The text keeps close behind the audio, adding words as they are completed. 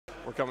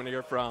We're coming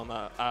here from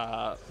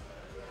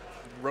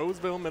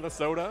Roseville,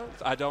 Minnesota.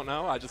 I don't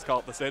know. I just call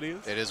it the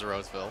cities. It is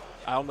Roseville.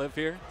 I don't live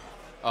here.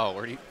 Oh,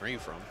 where are you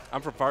from?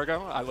 I'm from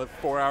Fargo. I live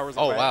 4 hours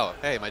Oh away. wow.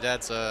 Hey, my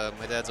dad's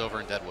over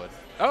in Deadwood.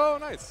 Oh,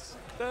 nice.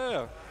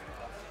 Yeah.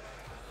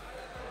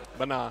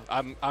 But nah,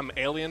 I'm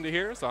alien to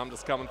here, so I'm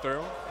just coming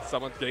through.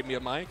 Someone gave me a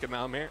mic, and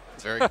now I'm here.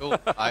 It's very cool.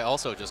 I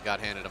also just got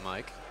handed a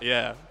mic.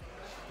 Yeah.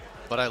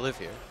 But I live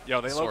here. Yo,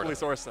 they sort locally of.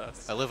 sourced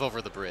us. I live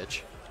over the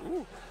bridge.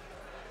 Ooh.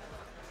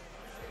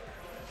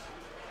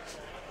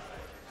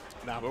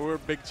 Nah, but we're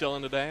big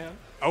chilling today.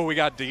 Oh, we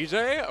got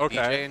DJ? Okay.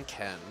 DJ and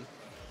Ken.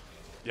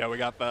 Yeah, we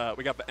got the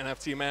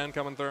NFT man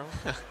coming through.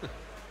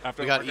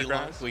 After We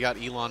got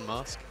Elon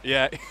Musk.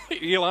 Yeah,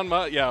 Elon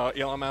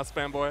Musk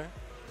fanboy.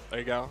 There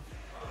you go.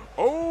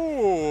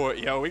 Oh,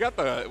 yo, we got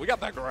the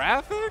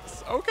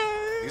graphics.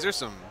 Okay. These are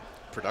some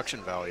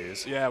production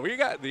values. Yeah, we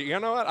got. You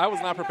know what? I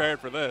was not prepared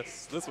for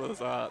this. This was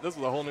a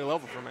whole new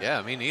level for me.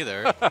 Yeah, me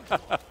neither.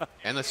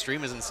 And the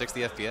stream is in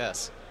 60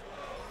 FPS.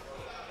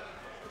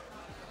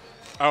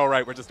 Oh,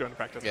 right. We're just doing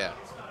practice. Yeah.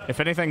 If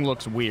anything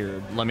looks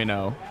weird, let me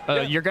know.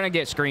 Yeah. You're going to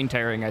get screen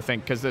tearing, I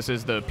think, because this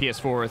is the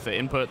PS4 with the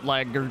input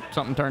lag or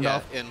something turned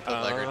off. Input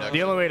lag reduction.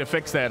 The only way to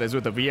fix that is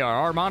with a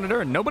VRR monitor,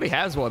 and nobody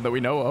has one that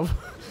we know of.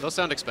 Those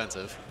sound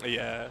expensive.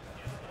 Yeah.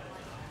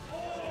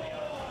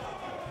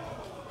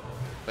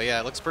 But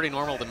yeah, it looks pretty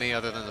normal to me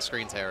other than the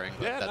screen tearing,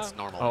 but Yeah, that's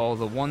no. normal. Oh,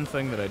 the one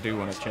thing that I do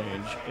want to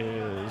change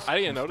is I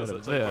didn't notice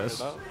instead it. of So I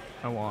this, pointed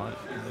it I want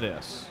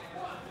this.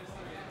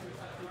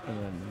 And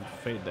then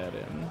fade that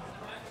in.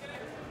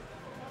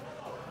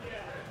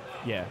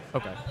 Yeah,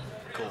 okay.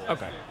 Cool.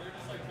 Okay.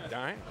 out.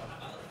 All right.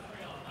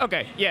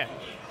 Okay, yeah.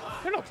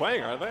 They're not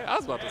playing, are they? I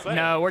was about to say.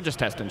 No, we're just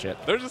testing shit.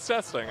 They're just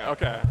testing.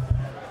 Okay.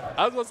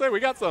 I was about to say we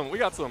got some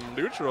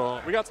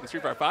neutral. We got some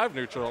Street Fighter 5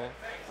 neutral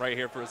right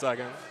here for a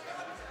second.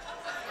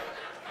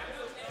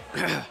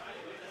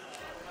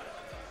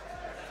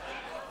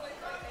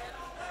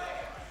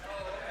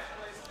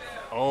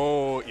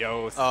 Oh,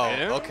 yo, Sim?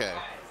 Oh, okay.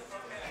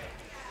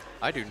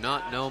 I do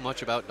not know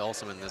much about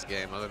Dulcim in this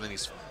game, other than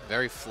he's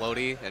very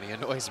floaty and he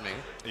annoys me.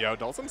 Yo,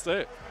 Dulcim's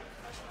sick.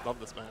 Love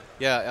this man.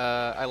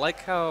 Yeah, I like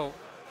how.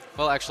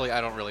 Well, actually,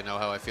 I don't really know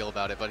how I feel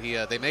about it, but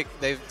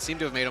they seem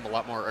to have made him a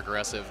lot more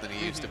aggressive than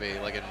he used to be,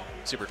 like in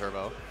Super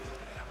Turbo.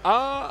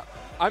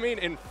 I mean,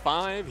 in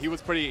 5, he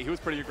was pretty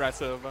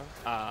aggressive.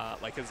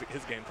 Like his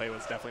gameplay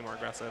was definitely more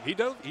aggressive. He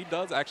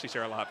does actually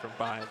share a lot from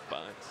 5,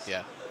 but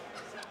Yeah.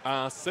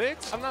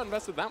 6, I'm not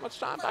invested that much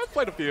time. I've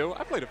played a few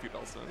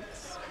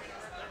Dulcims.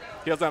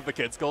 He doesn't have the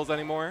kid skills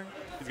anymore.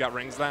 He's got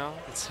rings now.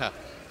 It's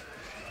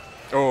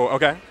Oh,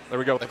 okay. There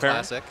we go with the the parry.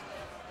 classic.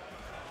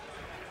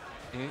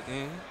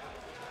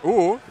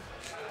 Ooh.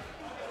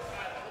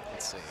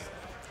 Let's see.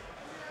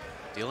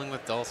 Dealing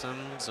with Dulcim,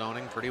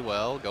 zoning pretty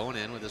well, going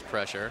in with his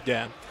pressure.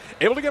 Yeah.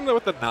 Able to get him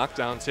with the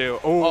knockdown, too.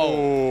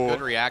 Oh,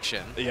 good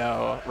reaction.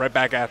 Yo, right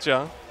back at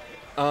ya.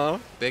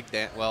 Big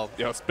well,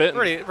 Yo,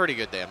 spitting. pretty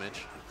good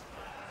damage.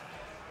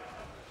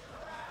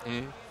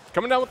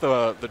 Coming down with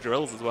the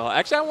drills as well.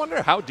 Actually, I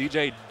wonder how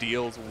DJ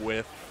deals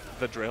with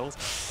the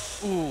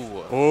drills.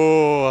 Ooh.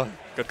 Oh,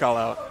 good call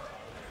out.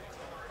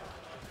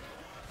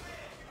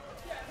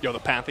 Yo, the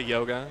path of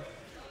yoga.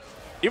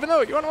 Even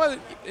though, you know what?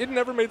 It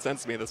never made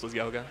sense to me this was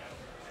yoga.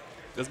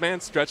 This man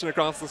stretching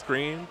across the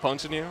screen,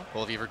 punching you.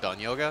 Well, have you ever done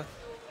yoga?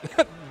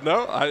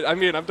 No, I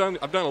mean, I've done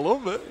a little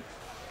bit.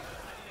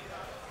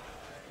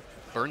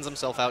 Burns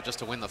himself out just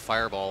to win the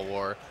fireball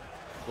war.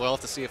 We'll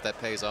have to see if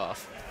that pays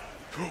off.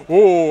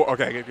 Oh,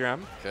 okay, good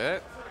grab. Okay.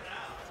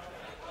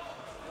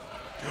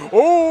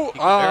 Oh, He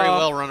could very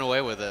well run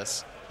away with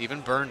this. Even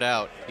burned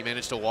out, he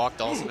managed to walk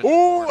Dulcim into the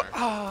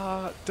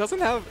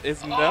corner.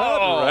 Is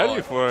not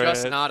ready for it.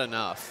 Just not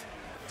enough.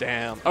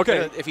 Damn.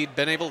 Okay. If he'd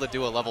been able to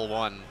do a level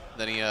 1,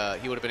 then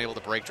he would have been able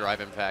to break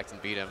drive impact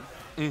and beat him.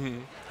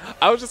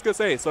 I was just going to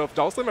say, so if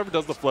Dulcim ever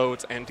does the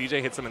floats and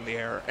DJ hits him in the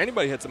air,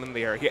 anybody hits him in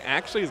the air, he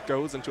actually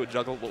goes into a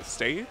juggleable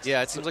state.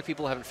 Yeah, it seems like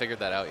people haven't figured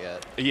that out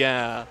yet.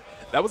 Yeah.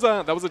 That was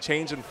a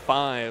change in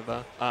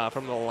 5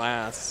 from the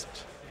last.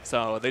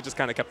 So they just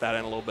kind of kept that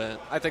in a little bit.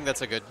 I think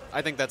that's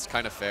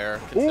kind of fair,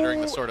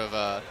 considering the sort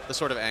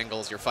of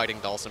angles you're fighting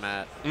Dulcim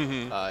at.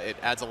 It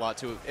adds a lot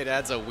to it.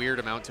 Adds a weird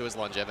amount to his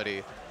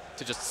longevity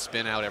to just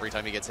spin out every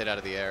time he gets hit out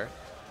of the air.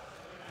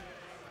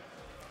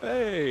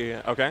 Hey,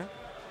 okay.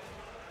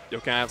 Yo,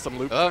 can I have some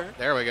loop Oh,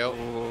 there we go.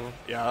 Ooh,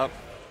 yeah.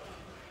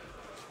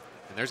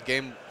 And there's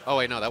game. Oh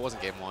wait, no, that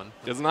wasn't game 1.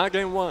 It's not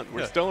game 1.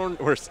 We're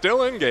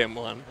still in game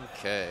 1.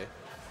 Okay.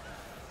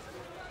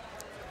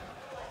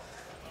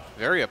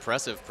 Very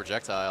oppressive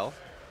projectile.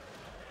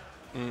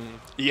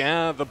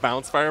 Yeah, the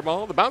bounce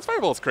fireball. The bounce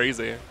fireball is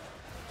crazy.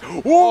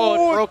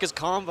 Oh, it broke his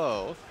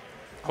combo.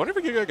 I wonder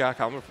if we could got a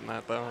combo from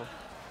that, though.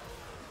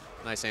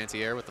 Nice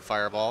anti-air with the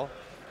fireball.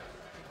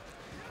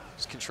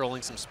 Just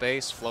controlling some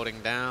space,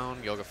 floating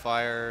down, yoga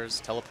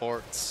fires,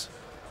 teleports.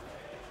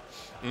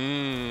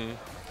 Not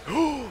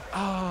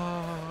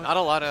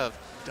a lot of...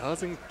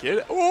 Doesn't get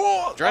it.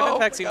 Oh, Drive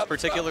impact seems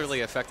particularly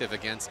effective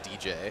against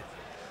DJ,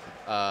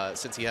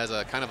 since he has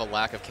a kind of a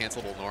lack of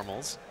cancelable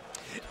normals.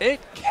 It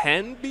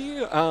can be.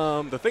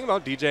 The thing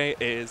about DJ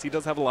is he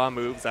does have a lot of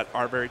moves that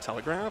are very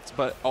telegraphed,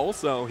 but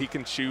also he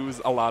can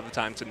choose a lot of the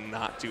time to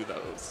not do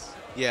those.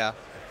 Yeah.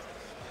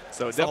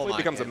 So it It's the whole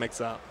definitely becomes a mind game.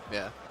 mix-up.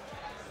 Yeah.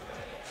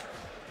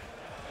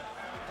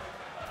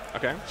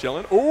 Okay,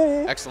 chilling.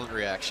 Ooh! Excellent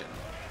reaction.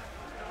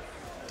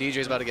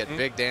 DJ's about to get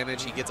big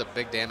damage. He gets a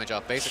big damage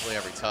off basically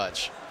every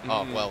touch.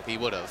 Oh, well, he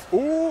would have.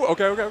 Ooh,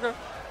 okay.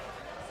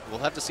 We'll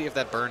have to see if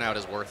that burnout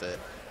is worth it.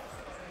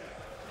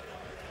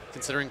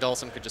 Considering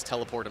Dawson could just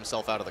teleport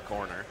himself out of the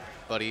corner.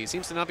 But he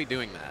seems to not be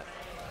doing that.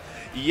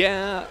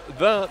 Yeah,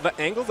 the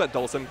angles that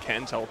Dawson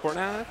can teleport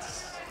at.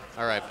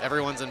 All right,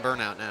 everyone's in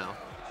burnout now.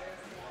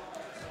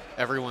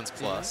 Everyone's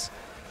plus.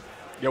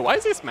 Yo, why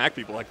does he smack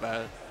people like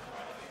that?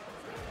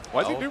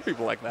 Why does he do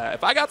people like that?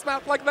 If I got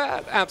smacked like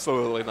that,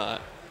 absolutely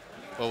not.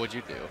 What would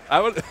you do? I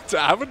would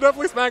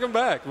definitely smack him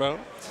back, bro.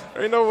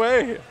 There ain't no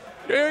way.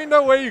 There ain't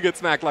no way you get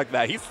smacked like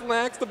that. He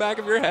smacks the back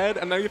of your head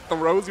and then he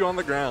throws you on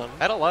the ground.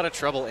 Had a lot of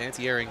trouble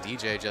anti-airing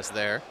DJ just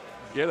there.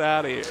 Get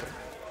out of here.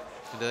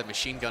 Into that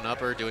machine gun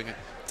upper, doing a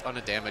ton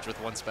of damage with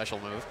one special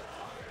move.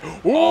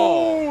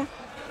 Ooh!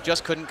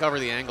 Just couldn't cover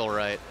the angle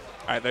right.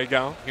 All right, there you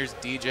go. Here's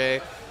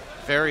DJ,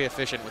 very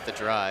efficient with the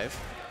drive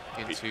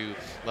into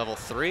level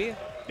 3.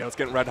 Yo, it's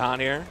getting red hot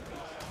here.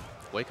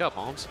 Wake up,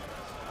 Holmes.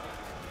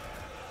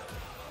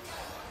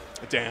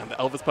 Damn, the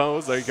Elvis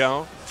pose. There you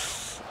go.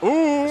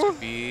 Ooh!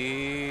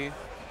 Be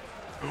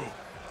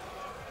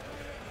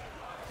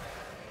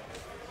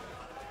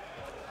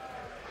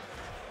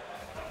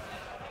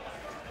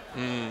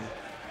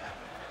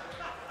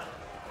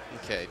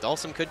Okay,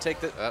 Dalsum could take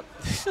the.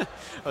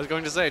 I was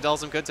going to say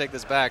Dalsum could take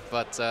this back,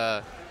 but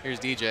here's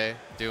DJ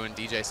doing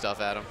DJ stuff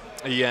at him.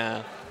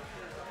 Yeah.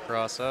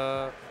 Cross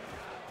up,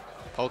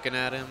 poking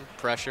at him,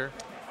 pressure.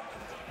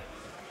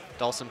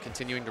 Dalsum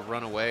continuing to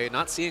run away,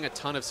 not seeing a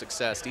ton of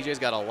success. DJ's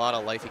got a lot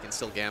of life. He can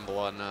still gamble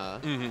on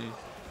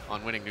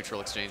on winning neutral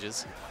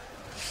exchanges.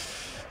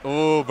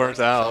 Ooh, burnt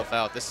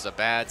out. This is a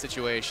bad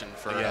situation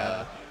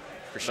for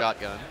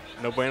Shotgun.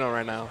 No bueno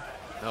right now.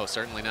 No,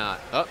 certainly not.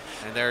 Oh,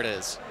 and there it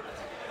is.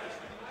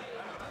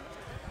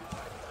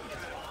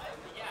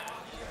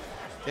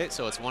 Okay,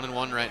 so it's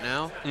 1-1 right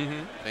now.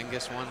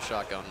 Bingus 1,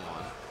 Shotgun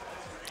 1.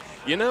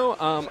 You know,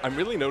 I'm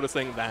really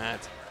noticing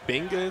that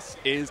Bingus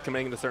is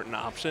committing to certain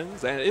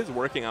options, and it is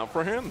working out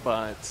for him,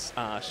 but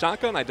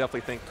Shotgun, I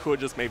definitely think,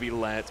 could just maybe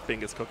let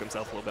Bingus cook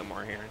himself a little bit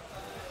more here.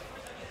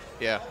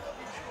 Yeah.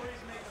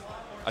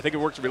 I think it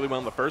worked really well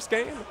in the first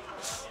game.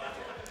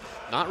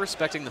 Not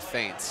respecting the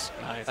feints.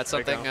 Nice. That's There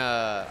you something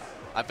go.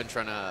 I've been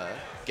trying to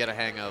get a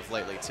hang of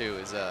lately, too,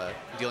 is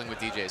dealing with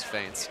DJ's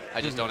feints.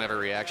 I just don't have a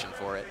reaction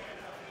for it.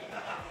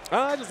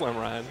 I just let him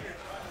ride.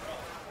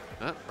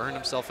 Burned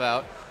himself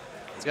out.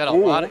 He's got a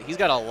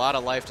lot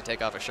of life to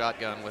take off a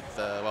shotgun with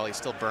while he's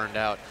still burned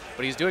out,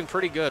 but he's doing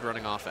pretty good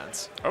running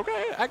offense.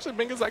 Okay, actually,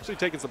 Bingus actually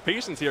taking some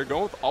patience here,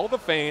 going with all the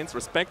feints,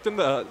 respecting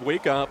the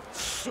wake up.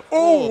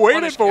 Oh,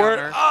 waited for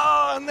counter. it.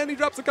 Oh, and then he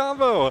drops a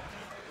combo.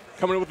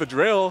 Coming in with the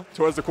drill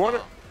towards the corner.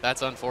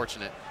 That's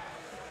unfortunate.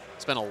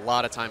 Spent a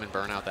lot of time in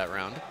burnout that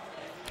round.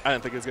 I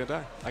didn't think he was gonna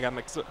die. I got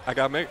mixed. I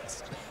got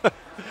mixed.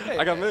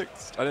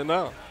 I didn't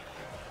know.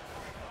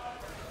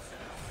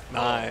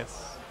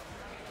 Nice.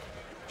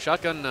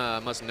 Shotgun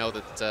must know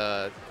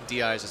that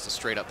DI is just a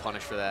straight-up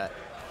punish for that.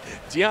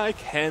 DI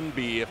can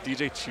be if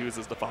DJ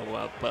chooses to follow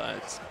up,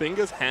 but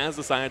Bingus has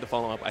decided to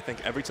follow up, I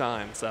think, every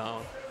time,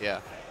 so.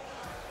 Yeah.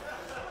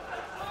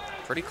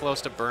 Pretty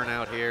close to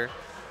burnout here.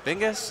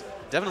 Bingus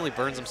definitely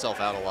burns himself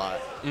out a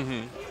lot.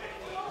 You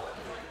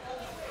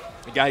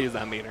gotta use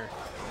that meter.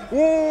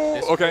 Ooh,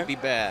 This okay. could be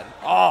bad.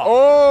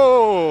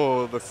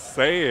 Oh, the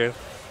save.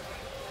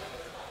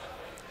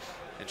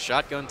 And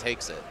Shotgun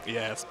takes it.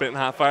 Yeah, spitting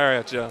hot fire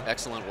at you.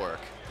 Excellent work.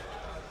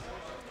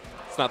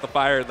 It's not the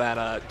fire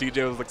that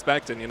DJ was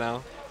expecting, you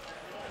know?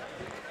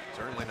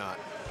 Certainly not.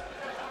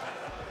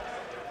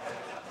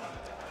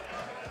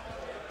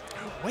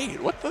 Wait,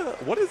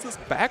 what is this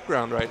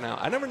background right now?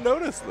 I never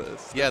noticed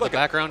this. Yeah, It's the like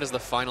background is the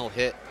final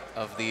hit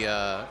of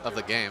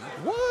the game.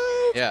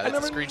 What? Yeah, I it's a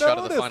never screenshot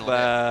of the noticed final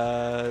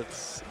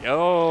that.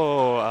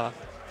 Yo,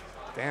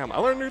 damn, I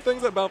learn new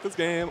things about this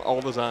game all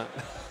the time.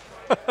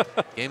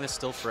 Game is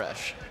still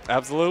fresh.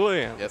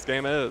 Absolutely, this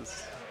game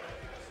is.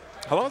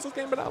 How long has this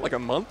game been out? Like a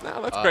month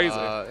now? That's crazy.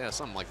 Yeah,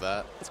 something like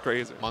that. That's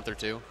crazy. Month or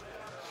two.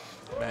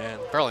 Man.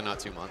 Probably not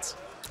 2 months.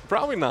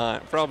 Probably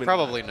not.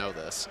 Probably know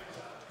this.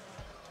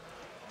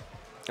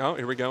 Oh,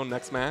 here we go.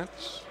 Next match.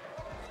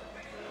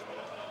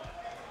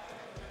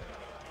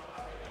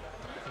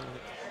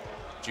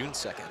 June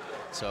 2nd.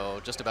 So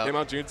just about Came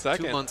out June 2nd.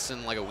 2 months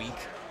in like a week.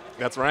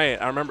 That's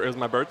right. I remember it was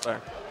my birthday.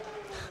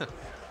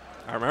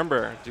 I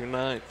remember. June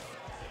 9th.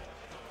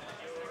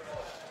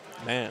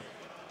 Man.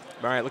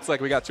 All right, looks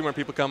like we got 2 more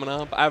people coming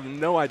up. I have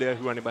no idea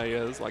who anybody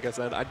is. Like I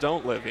said, I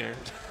don't live here.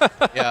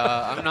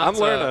 Yeah, I'm not. I'm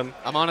learning.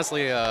 I'm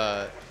honestly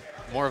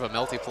more of a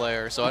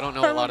multiplayer, so I don't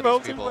know a lot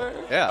of these people.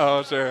 Multiplayer? Yeah.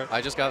 Oh, sure.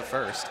 I just got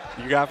first.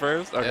 You got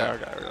first? Okay, Yeah.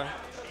 okay.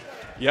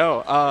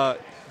 Yo,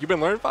 You've been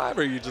learning 5,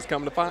 or you just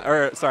coming to 5?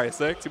 Or sorry,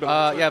 6. You've been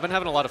Yeah, I've been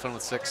having a lot of fun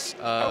with 6,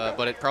 Okay.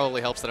 but it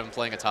probably helps that I'm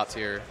playing a top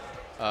tier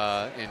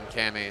in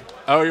Kami.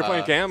 Oh, you're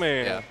playing Kami.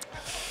 Yeah.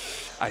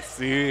 I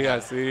see. I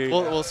see.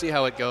 We'll see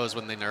how it goes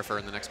when they nerf her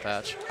in the next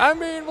patch. I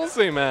mean, we'll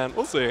see, man.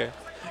 We'll see.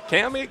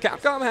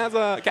 Capcom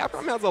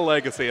has a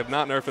legacy of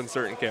not nerfing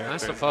certain I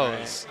characters.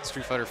 suppose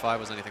Street Fighter V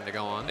was anything to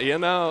go on. Right? You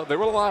know, there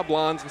were a lot of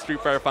blondes in Street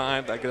Fighter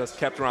V that just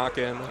kept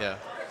rocking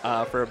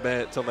for a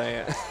bit till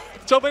they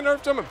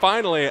nerfed him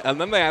finally,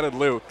 and then they added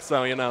Luke.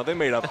 So you know, they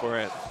made up for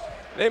it.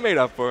 They made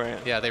up for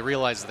it. Yeah, they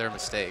realized their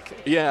mistake.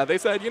 Yeah, they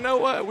said, you know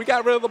what? We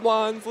got rid of the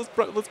blondes. Let's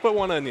put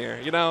one in here.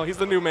 You know, he's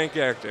the new main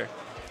character.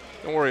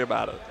 Don't worry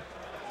about it.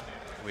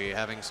 Are we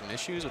having some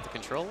issues with the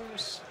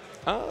controllers?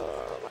 I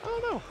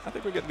don't know. I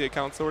think we're getting the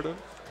account sorted.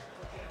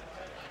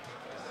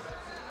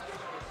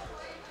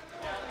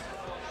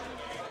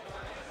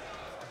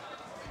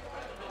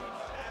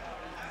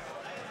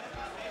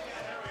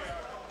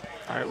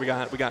 All right, we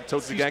got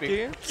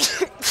Totsugeki.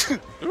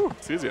 Ooh,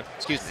 excuse you.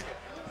 Excuse me.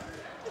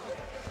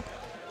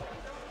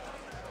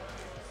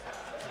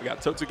 We got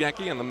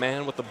Totsugeki and the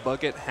man with the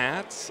bucket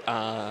hat.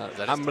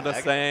 I'm gonna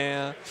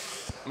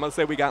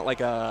say we got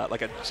like a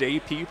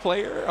JP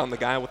player on the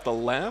guy with the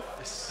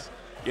left,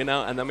 you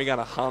know, and then we got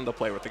a Honda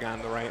player with the guy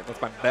on the right.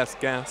 That's my best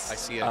guess. I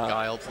see a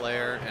Guile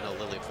player and a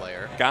Lily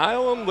player.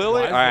 Guile and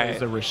Lily. All right.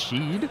 Wisely's a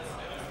Rashid.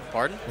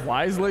 Pardon?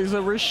 Wisely's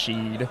a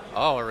Rashid.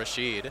 Oh, a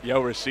Rashid.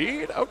 Yo,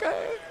 Rashid.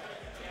 Okay.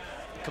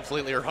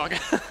 Completely wrong.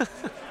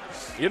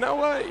 You know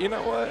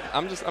what?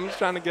 I'm just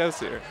trying to guess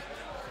here.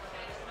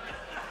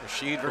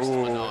 Rashid versus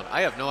Manon.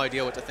 I have no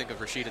idea what to think of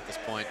Rashid at this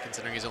point,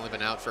 considering he's only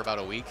been out for about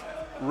a week.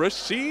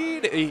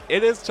 Rashid,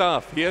 it is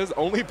tough. He has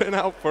only been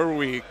out for a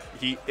week.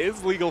 He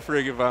is legal for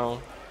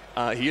Evo.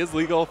 He is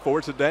legal for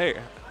today,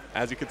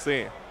 as you can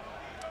see.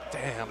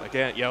 Damn,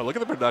 again, yo, look at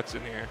the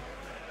production here.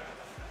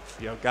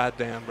 Yo,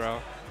 goddamn,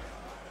 bro.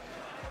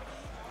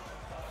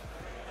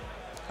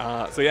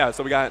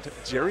 So we got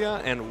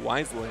Jiria and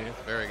Wisely.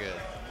 Very good.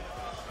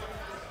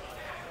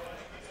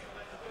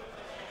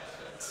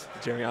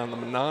 Jiria on the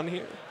Manon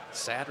here.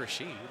 Sad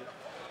Rashid.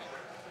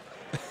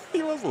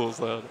 He was a little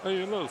sad. Oh,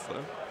 you noticed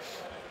that.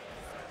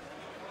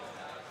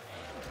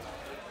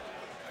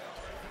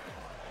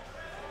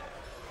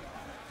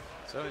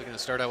 So he's going to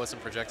start out with some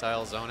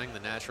projectile zoning, the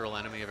natural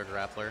enemy of a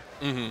grappler.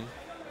 Mm-hmm.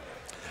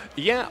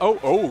 Yeah.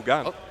 Oh,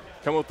 God. Oh.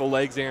 Come with the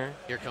legs here.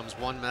 Here comes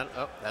one metal.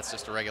 Oh, that's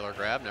just a regular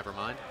grab. Never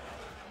mind.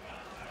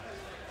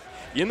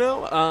 You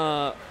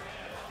know,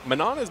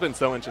 Manon has been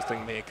so interesting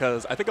to me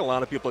because I think a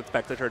lot of people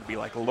expected her to be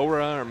like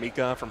Laura or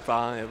Mika from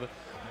 5.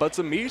 But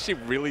to me, she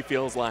really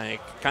feels like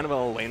kind of an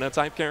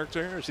Elena-type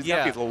character. She's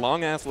got these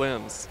long-ass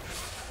limbs.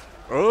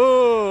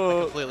 Oh!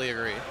 I completely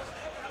agree.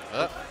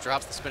 Oh,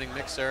 drops the spinning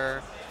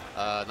mixer.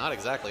 Not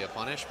exactly a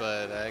punish,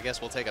 but I guess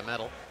we'll take a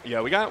medal.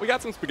 Yeah, we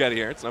got some spaghetti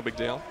here. It's no big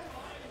deal.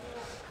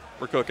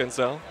 We're cooking,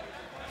 so.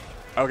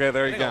 Okay,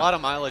 there you go. A lot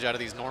of mileage out of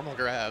these normal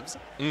grabs.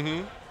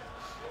 Mm-hmm.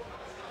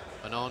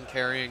 Manon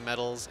carrying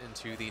medals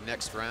into the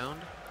next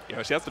round.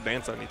 Yeah, she has to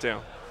dance on me, too.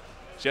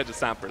 She had to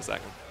stop for a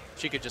second.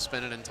 She could just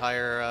spend an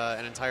entire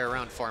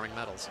round farming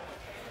medals.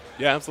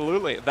 Yeah,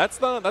 absolutely. That's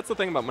the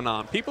thing about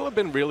Manon. People have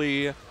been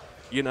really,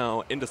 you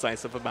know,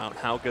 indecisive about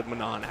how good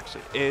Manon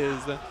actually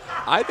is.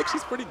 I think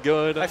she's pretty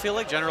good. I feel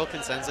like general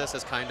consensus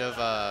has kind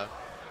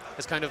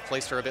of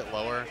placed her a bit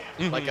lower.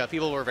 Mm-hmm. Like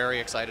people were very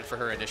excited for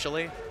her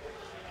initially,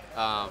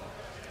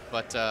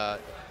 but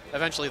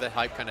eventually the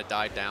hype kind of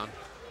died down.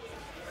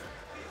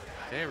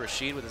 Okay,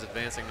 Rashid with his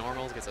advancing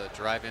normals gets a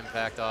drive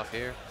impact off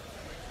here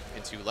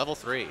into level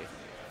 3.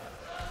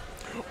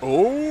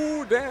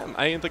 Oh, damn.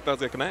 I didn't think that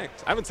was going to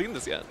connect. I haven't seen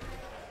this yet.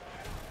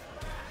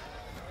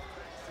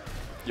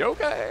 Yo,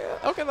 okay.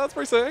 Okay, that's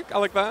pretty sick. I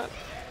like that.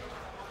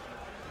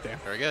 Damn.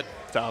 Very good.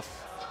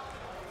 Tough.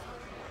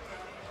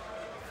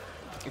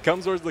 It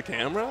comes towards the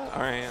camera? All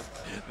right.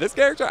 This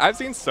character, I've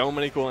seen so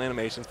many cool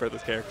animations for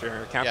this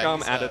character.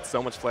 Capcom added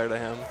so much flair to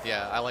him.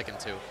 Yeah, I like him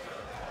too.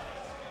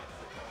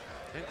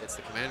 Okay, it's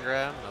the command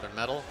grab, another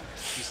medal,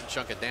 decent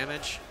chunk of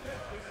damage.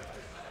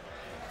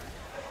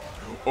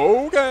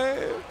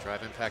 Okay. Drive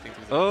impacting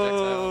through the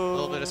projectile. A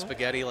little bit of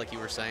spaghetti, like you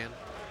were saying.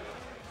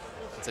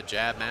 It's a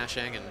jab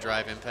mashing and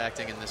drive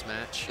impacting in this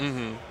match.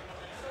 Mm-hmm.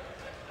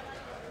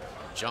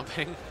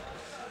 Jumping.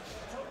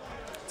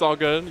 It's all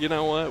good. You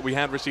know what? We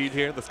had Rashid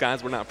here. The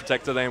skies were not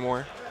protected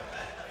anymore.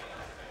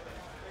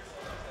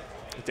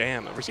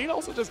 Damn. Rashid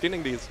also just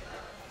getting these.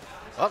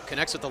 Oh,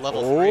 connects with the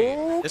level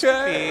 3. This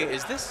could be,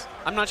 is this?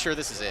 I'm not sure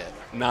this is it.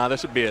 Nah,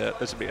 this should be it.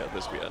 This should be it.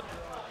 This should be it.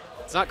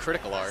 It's not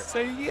critical art.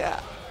 Say yeah.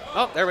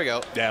 Oh, there we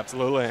go. Yeah,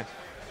 absolutely.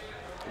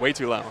 Way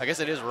too low. I guess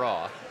it is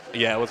raw.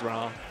 Yeah, it was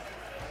raw.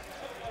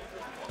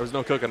 There was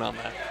no cooking on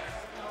that.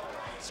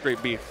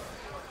 Straight beef.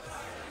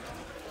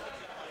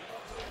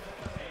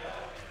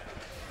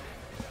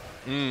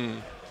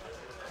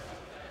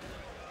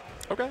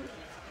 Okay.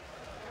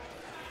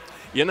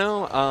 You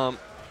know,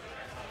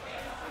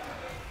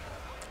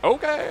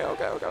 okay.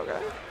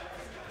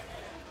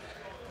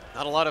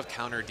 Not a lot of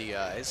counter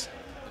DIs.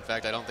 In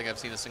fact, I don't think I've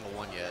seen a single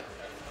one yet.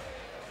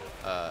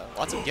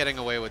 Lots of getting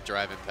away with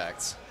drive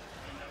impacts.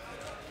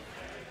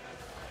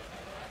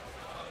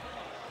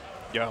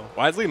 Yo,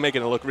 Wisely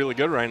making it look really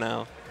good right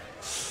now.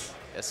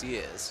 Yes, he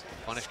is.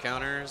 Punish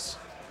counters,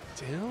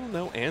 Still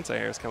no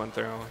anti-airs coming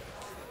through.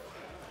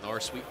 nor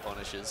sweep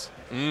punishes.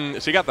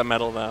 She got the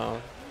medal,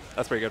 though.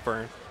 That's pretty good for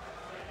her.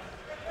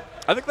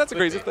 I think that's the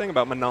crazy thing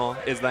about Manon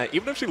is that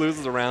even if she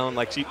loses a round,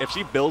 like if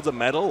she builds a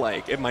medal,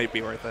 like it might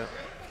be worth it.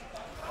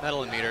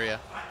 Medal and meter, yeah.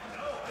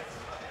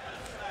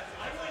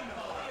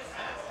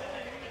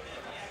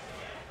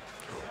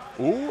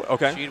 Ooh,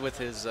 okay. Sheed with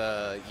his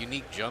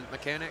unique jump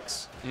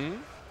mechanics. Mm.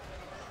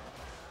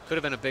 Could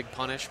have been a big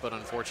punish, but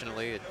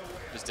unfortunately it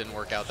just didn't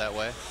work out that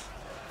way.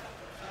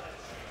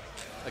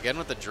 Again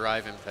with the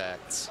drive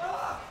impacts.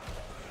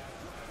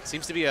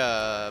 Seems to be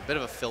a bit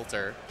of a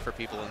filter for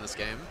people in this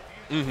game.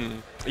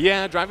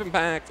 Yeah, drive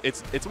impact.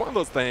 It's one of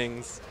those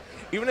things.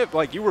 Even if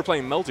like you were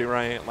playing multi,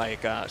 right?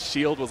 Like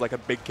Shield was like a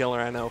big killer.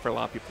 I know for a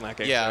lot of people in that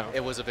game. Yeah, so.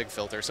 it was a big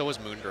filter. So was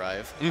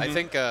Moondrive. I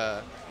think,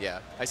 yeah,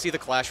 I see the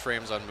clash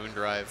frames on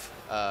Moondrive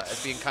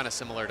as being kind of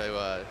similar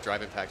to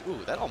Drive Impact.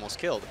 Ooh, that almost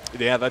killed.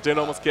 Yeah, that did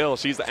almost kill.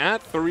 She's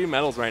at 3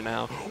 medals right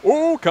now.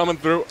 Ooh, coming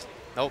through.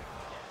 Nope.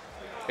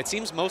 It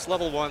seems most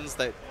level 1s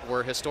that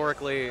were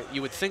historically,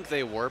 you would think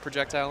they were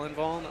projectile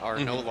invuln, are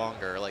no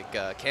longer. Like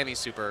Cammy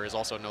Super is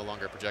also no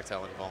longer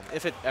projectile invuln.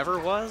 If it ever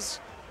was.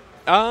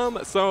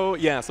 So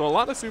yeah, so a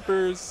lot of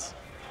supers,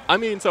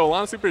 so a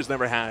lot of supers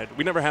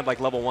we never had like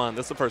level 1.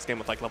 This is the first game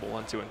with like level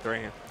 1, 2, and 3.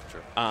 True.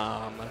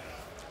 Um,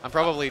 I'm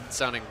probably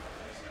sounding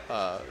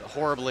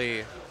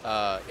horribly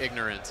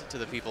ignorant to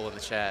the people in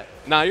the chat.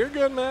 nah, you're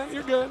good, man.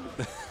 You're good.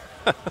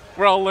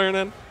 We're all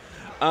learning.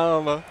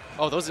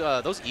 Oh,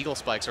 those eagle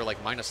spikes are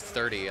like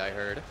 -30, I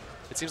heard.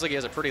 It seems like he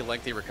has a pretty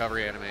lengthy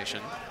recovery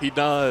animation. He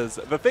does.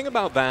 The thing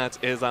about that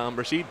is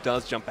Rashid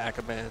does jump back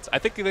a bit. I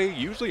think they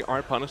usually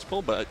are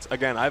punishable, but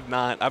again, I've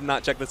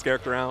not checked this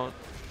character out.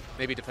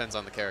 Maybe depends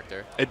on the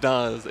character. It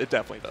does. It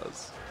definitely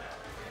does.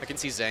 I can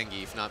see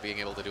Zangief not being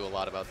able to do a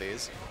lot about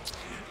these.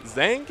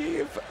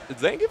 Zangief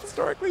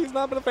historically, he's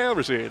not been a fan of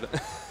Rashid.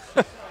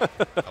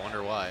 I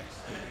wonder why.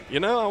 You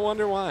know, I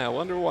wonder why. I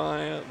wonder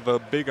why the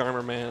big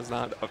armor man is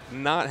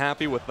not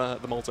happy with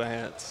the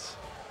multi-hits.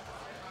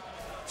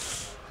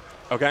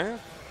 Okay.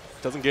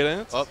 Doesn't get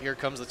it. Oh, here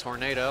comes the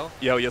tornado.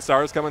 Yo,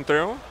 Yasar's coming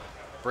through.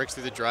 Breaks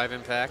through the drive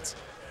impact.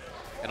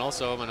 And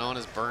also, Manon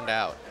is burned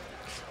out.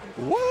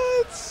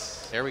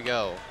 What? There we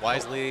go.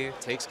 Wisely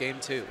takes game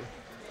 2.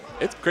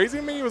 It's crazy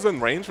to me he was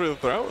in range for the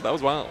throw. That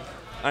was wild.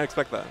 I didn't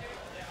expect that.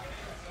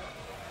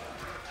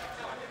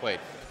 Wait,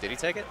 did he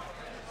take it?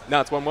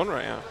 No, it's 1-1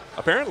 right now.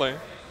 Apparently.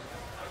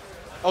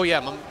 Oh, yeah,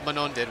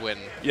 Manon did win.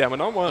 Yeah,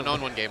 Manon won.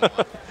 Manon won game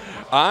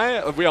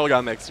 1. We all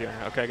got mixed here.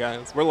 Okay,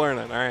 guys, we're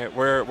learning. All right,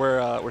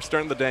 we're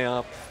starting the day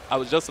up. I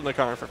was just in the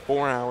car for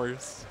 4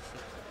 hours.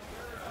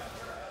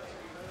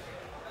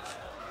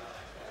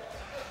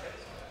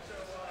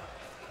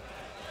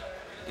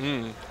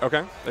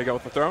 Okay, they go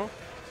with the throw.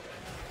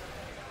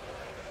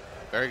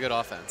 Very good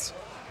offense.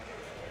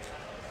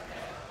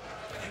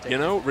 You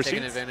know,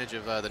 taking Rashid's advantage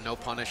of the no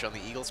punish on the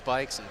eagle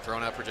spikes and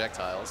throwing out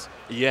projectiles.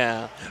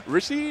 Yeah,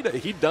 Rashid,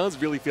 he does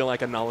really feel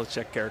like a knowledge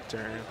check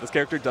character. This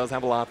character does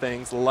have a lot of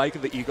things,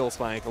 like the eagle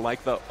spike,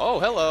 like the Oh,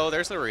 hello!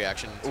 There's the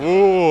reaction. To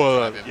ooh,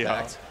 drive yeah.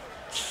 impact.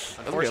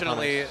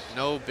 Unfortunately,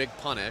 no big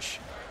punish.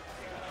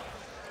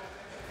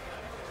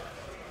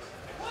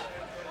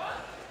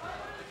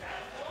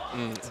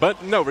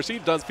 But no,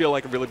 Rashid does feel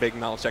like a really big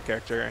knowledge check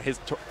character. His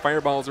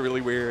fireballs are really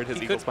weird. His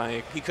eagle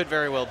spike. He could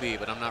very well be,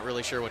 but I'm not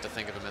really sure what to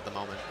think of him at the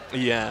moment.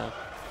 Yeah.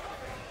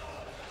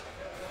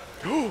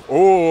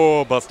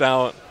 Oh, bust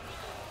out.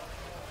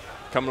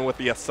 Coming with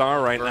the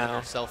Yasar right Burning now.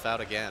 herself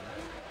out again.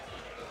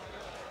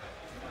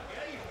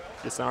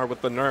 Yasar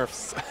with the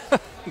nerfs.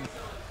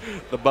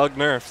 The bug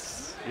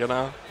nerfs, you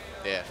know?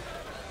 Yeah.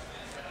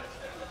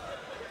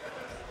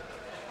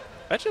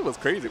 That shit was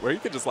crazy, where you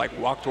could just like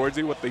walk towards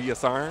you with the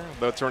Yasar,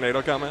 the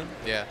tornado coming.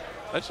 Yeah.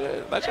 That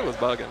shit was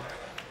bugging.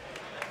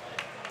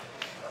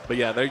 But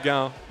yeah, there you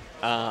go.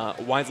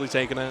 Wisely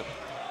taking it.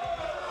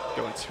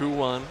 Going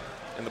 2-1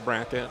 in the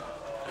bracket.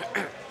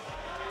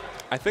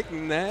 I think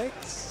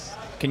next.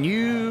 Can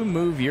you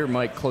move your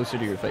mic closer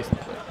to your face?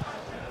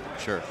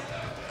 Sure.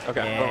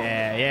 Okay.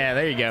 Yeah,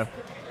 there you go.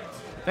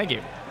 Thank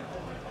you.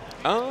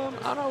 I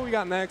don't know what we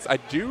got next. I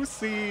do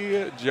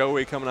see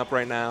Joey coming up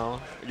right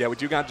now. Yeah, we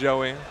do got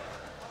Joey.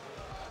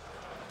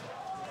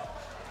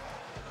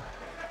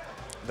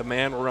 The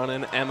man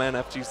running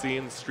MNFGC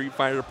in the Street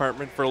Fighter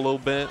department for a little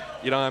bit.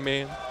 You know what I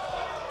mean?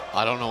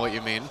 I don't know what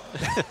you mean.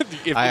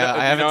 I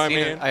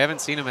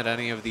haven't seen him at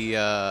any of the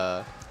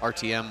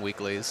RTM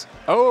weeklies.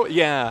 Oh,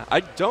 yeah.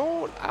 I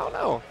don't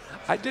know.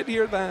 I did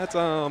hear that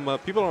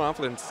people don't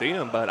often see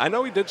him, but I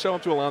know he did show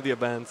up to a lot of the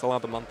events, a lot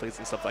of the monthlies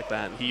and stuff like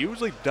that. And he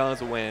usually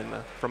does win,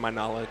 from my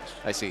knowledge.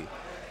 I see.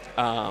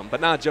 But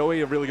nah,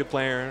 Joey, a really good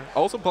player.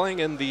 Also playing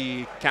in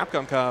the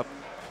Capcom Cup.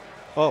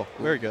 Oh,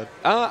 very good.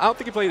 I don't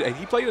think he played.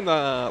 He played in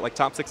the like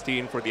top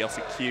 16 for the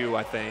LCQ,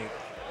 I think.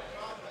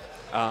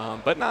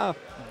 But nah,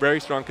 very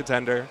strong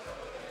contender.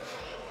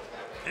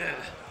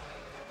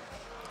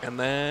 And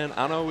then, I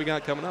don't know what we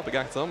got coming up. We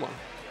got someone,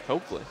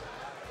 hopefully.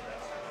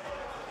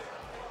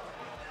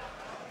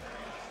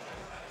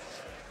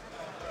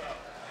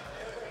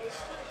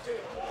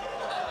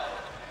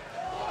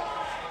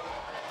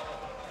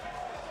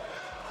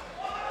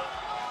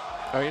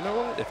 Oh, you know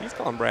what? If he's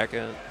calling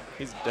bracket,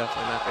 he's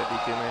definitely not going to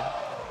DQ me.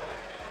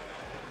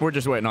 We're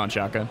just waiting on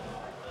Shotgun.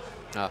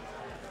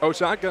 Oh,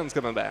 Shotgun's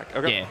coming back.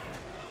 Okay. Yeah.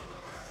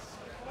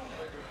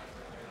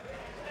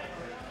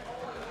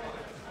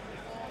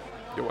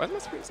 Yo, why is my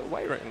screen so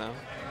white right now?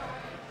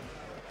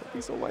 Don't be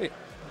so white.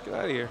 Get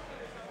out of here.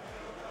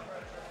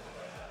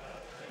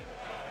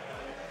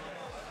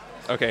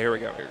 Okay, here we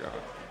go. Here we go.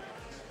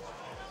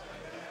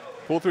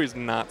 Pool 3's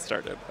not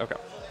started. Okay.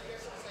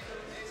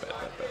 Bet.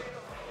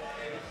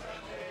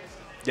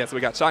 Yeah, so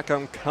we got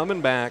Shotgun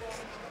coming back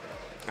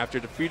after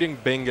defeating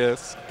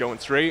Bingus, going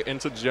straight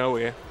into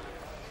Joey.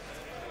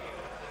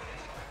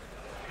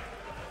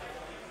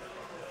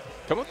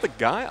 Come with the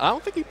guy? I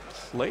don't think he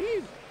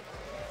played.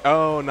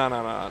 Oh, no.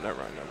 Never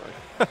mind.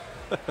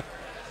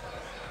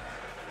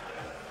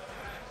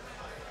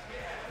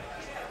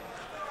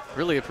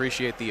 Really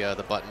appreciate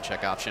the button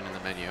check option in the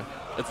menu.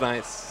 It's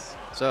nice.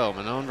 So,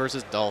 Manon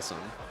versus Dawson.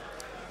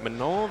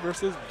 Manon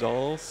versus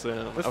Dawson.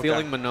 I have a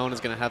feeling Manon is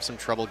going to have some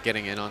trouble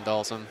getting in on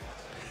Dawson.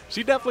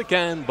 She definitely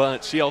can,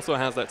 but she also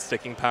has that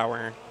sticking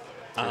power.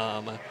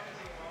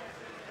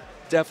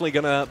 Definitely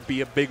going to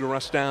be a big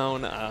rush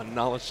down,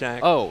 knowledge check.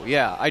 Oh,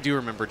 yeah. I do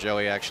remember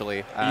Joey, actually.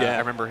 Yeah. I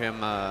remember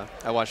him. I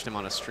watched him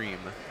on a stream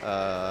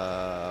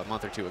a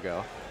month or two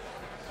ago.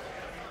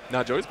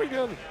 No, Joey's pretty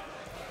good.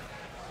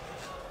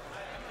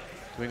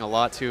 Doing a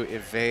lot to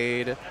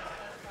evade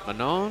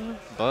Manon,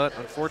 but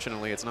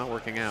unfortunately it's not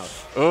working out.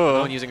 Oh,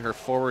 Manon using her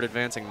forward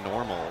advancing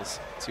normals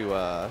to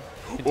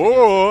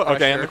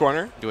okay, in the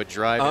corner. Do a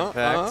drive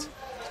impact.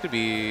 This could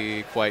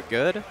be quite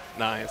good.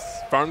 Nice.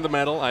 Farm the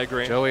medal, I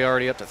agree. Joey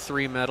already up to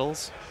 3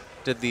 medals.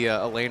 Did the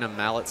Elena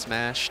mallet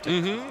smash.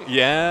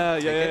 Yeah.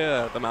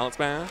 The mallet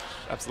smash.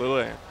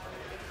 Absolutely.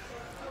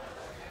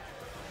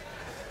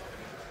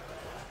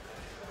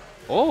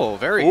 Oh,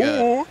 very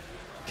good.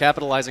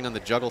 Capitalizing on the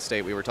juggle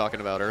state we were talking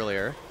about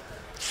earlier.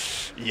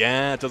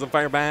 Yeah, it doesn't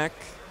fire back.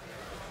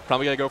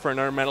 Probably got to go for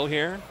another medal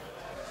here.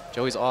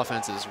 Joey's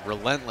offense is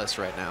relentless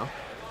right now.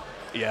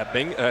 Yeah,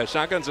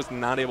 Shotgun's just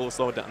not able to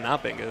slow it down.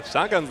 Not Bingus.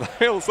 Shotgun's not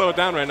able to slow it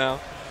down right now.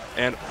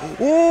 And,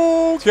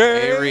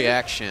 okay. A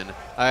reaction.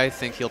 I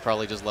think he'll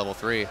probably just level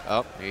 3.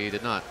 Oh, he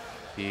did not.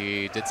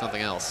 He did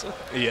something else.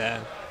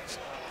 Yeah.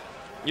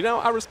 You know,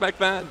 I respect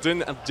that.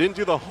 Didn't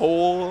do the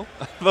whole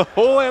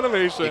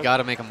animation. You got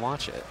to make him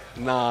watch it.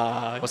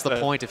 Nah. What's the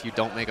point if you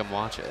don't make him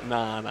watch it?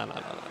 Nah.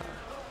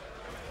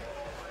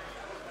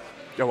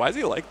 Yo, why is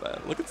he like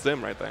that? Look at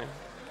Sim right there.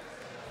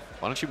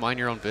 Why don't you mind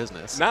your own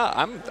business? Nah,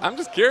 I'm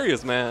just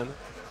curious, man.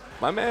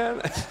 My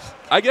man,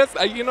 I guess,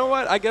 you know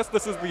what? I guess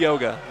this is the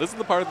yoga. This is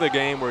the part of the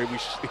game where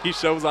he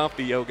shows off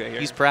the yoga here.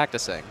 He's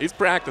practicing. He's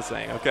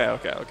practicing. Okay.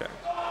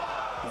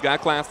 He's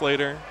got class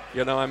later.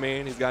 You know what I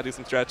mean? He's got to do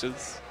some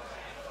stretches.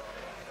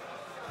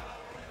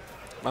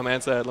 My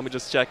man said, let me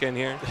just check in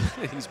here.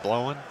 He's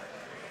blowing.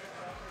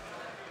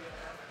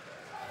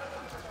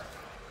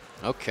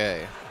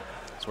 Okay.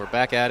 So we're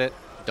back at it.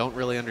 Don't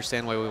really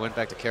understand why we went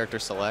back to character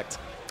select.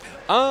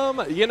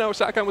 You know,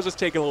 Shotgun was just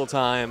taking a little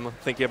time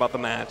thinking about the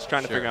match,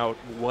 trying to figure out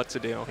what to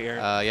do here.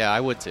 Yeah, I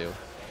would too.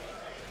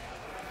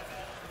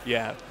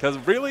 Yeah, because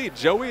really,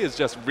 Joey is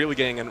just really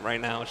getting in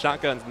right now.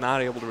 Shotgun's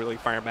not able to really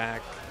fire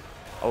back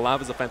a lot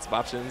of his offensive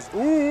options.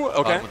 Ooh,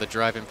 okay. With a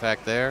drive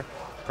impact there.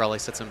 Probably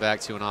sets him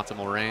back to an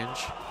optimal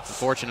range.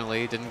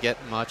 Unfortunately, didn't get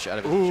much out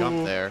of his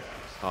jump there.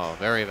 Oh,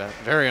 very,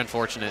 very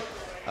unfortunate.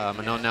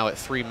 Manon now at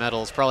 3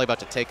 medals, probably about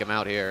to take him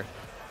out here.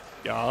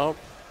 Yup.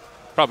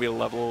 Probably a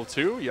level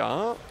 2,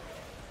 yup.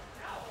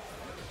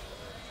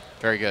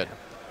 Very good.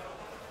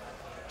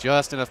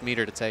 Just enough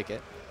meter to take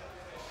it.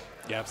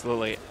 Yeah,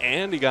 absolutely.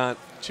 And he got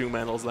 2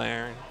 medals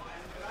there.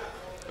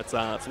 It's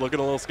looking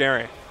a little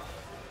scary.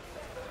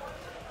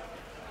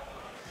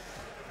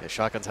 Yeah,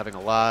 Shotgun's having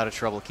a lot of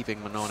trouble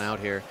keeping Manon out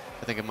here.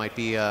 I think it might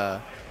be,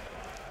 I'm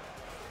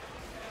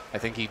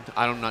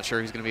not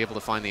sure he's going to be able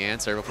to find the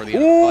answer before the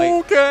end of the fight.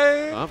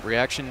 Okay. Oh,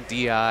 reaction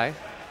DI.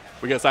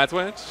 We get a side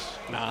switch?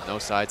 Nah. No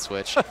side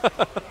switch.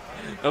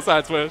 No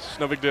side switch.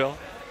 No big deal.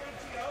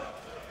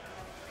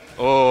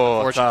 Oh,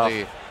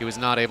 unfortunately, he was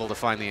not able to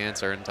find the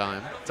answer in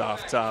time.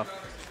 Tough.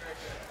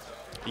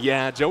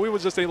 Yeah, Joey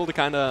was just able to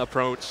kind of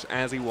approach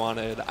as he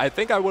wanted. I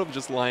think I would have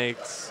just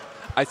liked...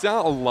 I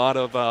saw a lot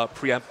of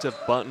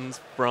preemptive buttons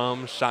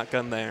from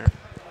Shotgun there,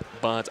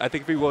 but I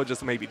think if he would have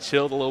just maybe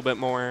chilled a little bit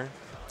more,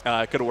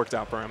 it could have worked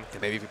out for him. Yeah,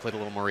 maybe if he played a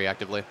little more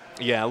reactively.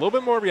 Yeah, a little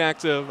bit more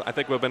reactive, I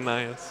think would have been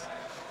nice.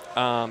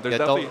 There's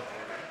definitely...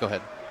 Go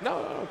ahead.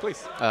 No,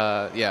 please.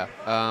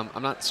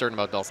 I'm not certain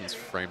about Dawson's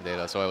frame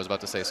data, so I was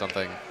about to say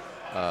something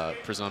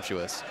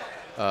presumptuous,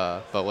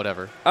 but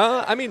whatever.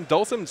 I mean,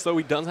 Dawson, so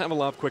he does have a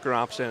lot of quicker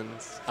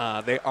options.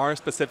 They are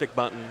specific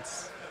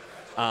buttons.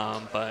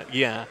 But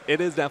yeah, it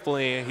is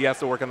definitely, he has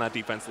to work on that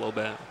defense a little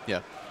bit.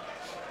 Yeah.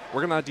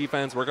 Work on that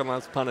defense, work on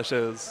those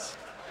punishes,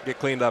 get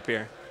cleaned up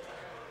here.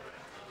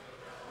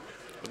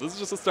 But this is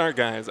just a start,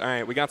 guys. All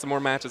right, we got some more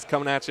matches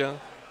coming at you.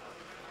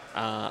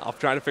 I'll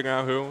try to figure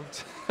out who.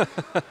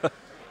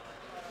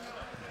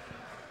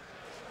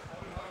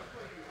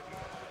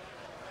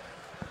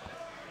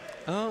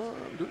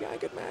 Do we got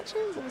good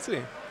matches? Let me see.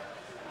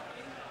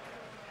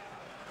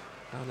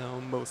 I don't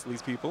know most of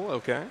these people.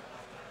 Okay.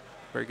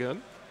 Very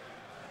good.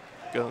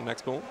 Go to the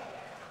next pool.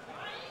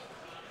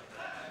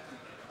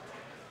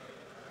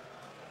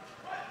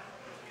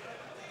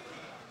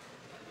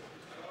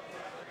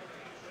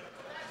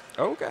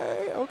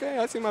 Okay.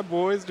 I see my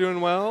boys doing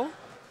well.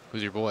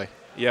 Who's your boy?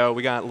 Yo,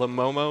 we got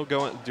Lamomo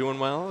doing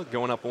well,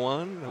 going up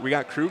 1. We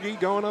got Krugi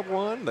going up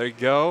 1. There you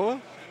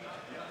go.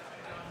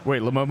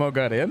 Wait, Lamomo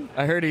got in?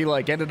 I heard he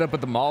like ended up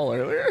at the mall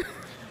earlier.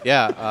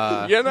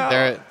 Yeah. You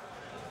know.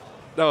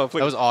 No,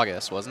 that was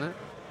August, wasn't it?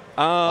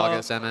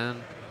 August MN. I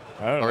don't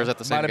know. Or is that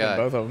the same Might guy? have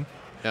been both of them.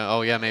 Yeah,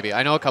 oh, yeah, maybe.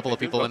 I know a couple of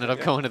people ended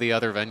up going to the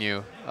other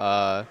venue.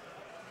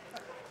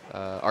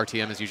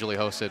 RTM is usually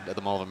hosted at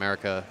the Mall of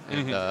America,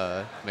 and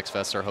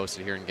Mixfests are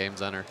hosted here in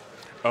Gamezenter.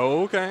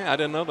 Oh, okay. I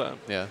didn't know that.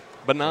 Yeah.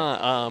 But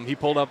nah, he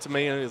pulled up to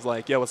me and he's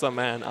like, "Yo, what's up,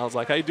 man?" I was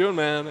like, "How you doing,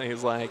 man?" And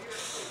he's like,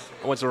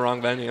 "I went to the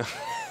wrong venue."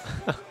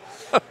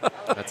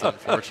 That's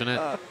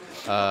unfortunate.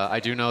 I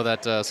do know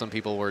that some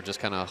people were just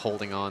kind of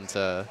holding on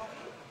to.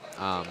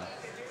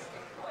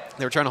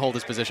 They were trying to hold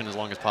this position as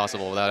long as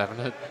possible without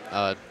having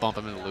to bump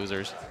them into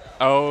losers.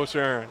 Oh,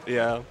 sure.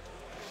 Yeah.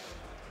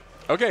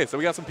 Okay, so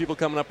we got some people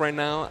coming up right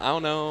now. I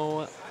don't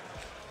know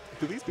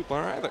who these people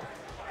are either.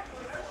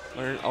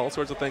 Learned all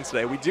sorts of things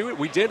today. We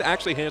did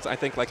actually hit, I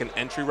think, like an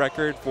entry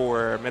record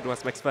for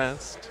Midwest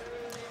Mixfest.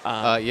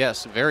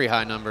 Yes, very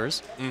high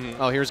numbers.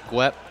 Oh, here's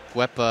Gwep.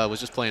 Gwep was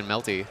just playing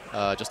Melty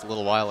just a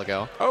little while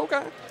ago.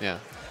 Okay.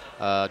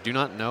 Yeah. Do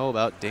not know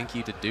about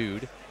Dinky the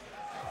Dude.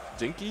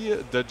 Dinky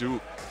the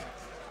Duke.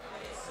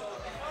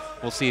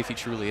 We'll see if he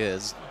truly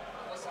is.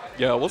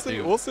 Yeah, we'll see.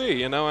 Dude. We'll see.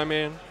 You know, I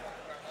mean.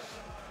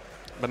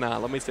 But nah,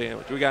 let me see.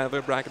 Do we got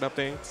other bracket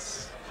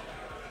updates?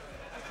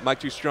 Mike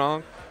Too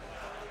Strong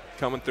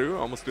coming through.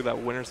 Almost through that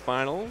winners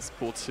finals.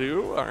 Pool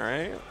 2. All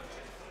right.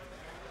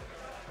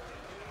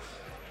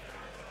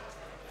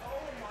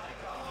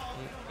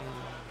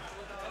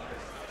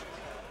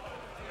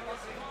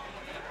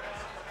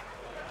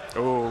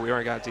 Oh, we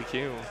already got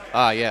DQ.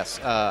 Ah,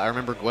 yes. I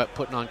remember Gwep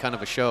putting on kind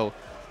of a show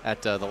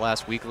at the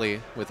last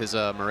weekly with his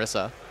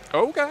Marissa.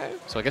 Okay.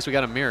 So I guess we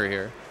got a mirror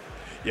here.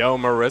 Yo,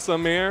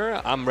 Marissa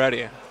Mirror, I'm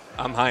ready.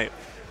 I'm hyped.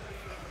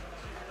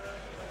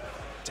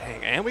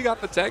 Dang, and we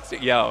got the text.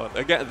 Yo,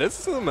 again,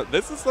 this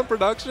is some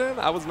production.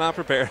 I was not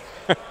prepared.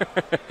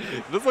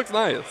 This looks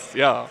nice.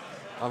 Yo,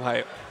 I'm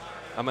hyped.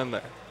 I'm in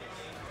there.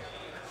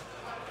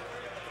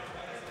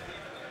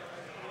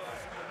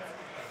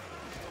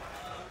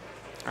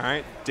 All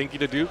right, Dinky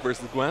the Duke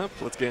versus Gwep.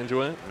 Let's get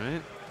into it. All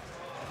right.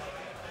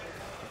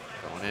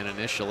 Going in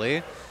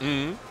initially.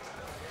 Mm-hmm.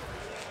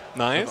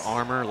 Nice. Lots of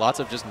armor, lots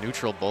of just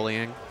neutral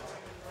bullying.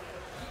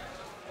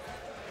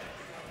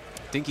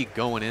 Dinky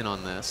going in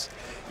on this.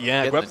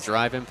 Yeah, getting the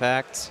drive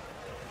impact.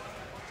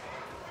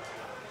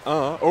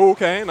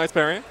 Okay, nice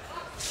parry.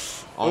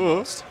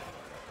 Almost.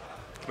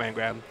 Command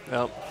grab.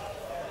 Yep.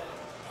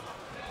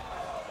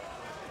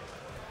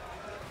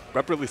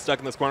 Rep really stuck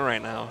in this corner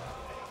right now.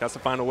 Has to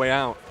find a way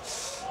out.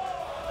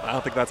 I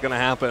don't think that's going to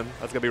happen.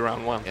 That's going to be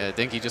round 1. Yeah,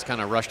 Dinky just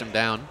kind of rushed him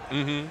down.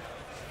 Mm-hmm.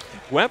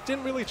 Gwep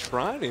didn't really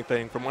try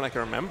anything from what I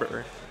can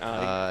remember. He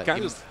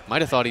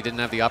might have thought he didn't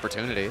have the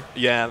opportunity.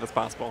 Yeah, that's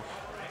possible.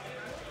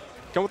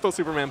 Come with those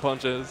Superman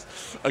punches.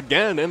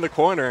 Again, in the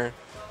corner.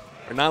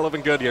 We're not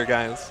looking good here,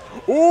 guys.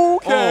 Okay.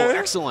 Oh,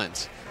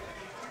 excellent.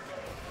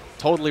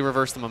 Totally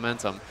reversed the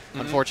momentum.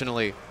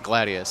 Unfortunately,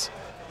 Gladius.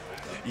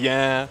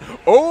 Yeah.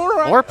 All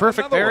right. More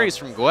perfect parries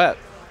from Gwep.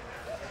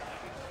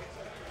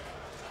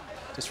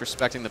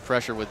 Disrespecting the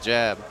pressure with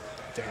jab.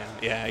 Damn.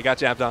 Yeah, he got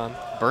jabbed on.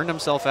 Burned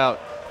himself out.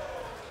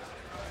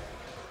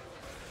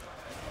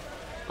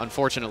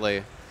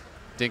 Unfortunately,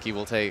 Dinky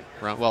will take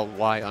round. Well,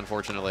 why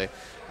unfortunately?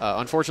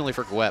 Unfortunately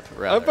for Gwep,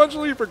 rather.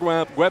 Unfortunately for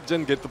Gwep, Gwep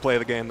didn't get to play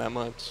the game that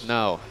much.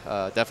 No,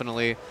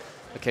 definitely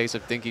a case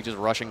of Dinky just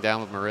rushing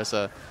down with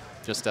Marissa,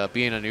 just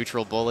being a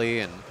neutral bully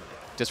and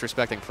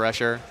disrespecting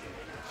pressure.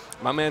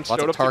 My man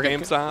showed up to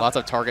GameStop. Lots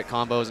of target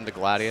combos into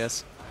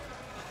Gladius.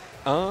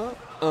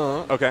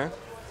 Okay.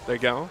 There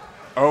you go.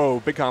 Oh,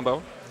 big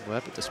combo.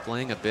 Gwep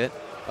displaying a bit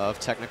of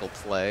technical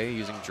play,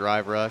 using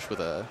drive rush with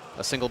a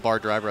single bar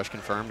drive rush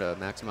confirmed to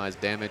maximize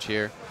damage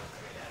here.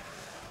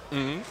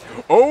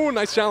 Oh,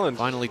 nice challenge.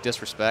 Finally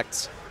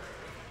disrespects.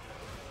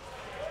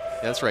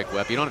 Yeah, that's right,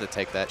 Gwep. You don't have to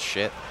take that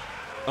shit.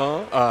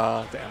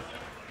 Damn.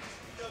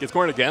 Gets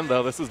cornered again,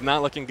 though. This is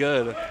not looking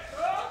good.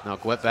 Now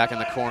Gwep back in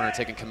the corner,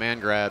 taking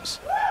command grabs.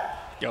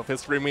 Yo, if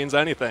history means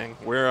anything,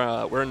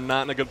 we're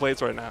not in a good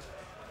place right now.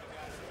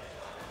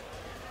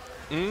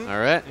 All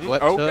right,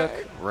 Gwep took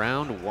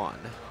round 1.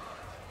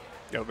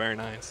 Yo, very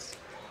nice.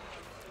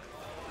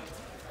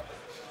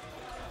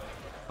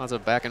 Lots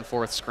of back and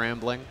forth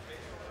scrambling.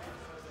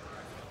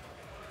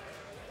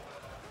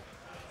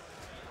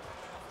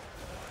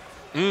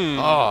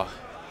 Oh,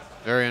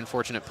 very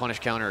unfortunate punish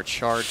counter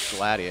charged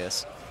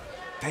Gladius.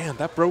 Damn,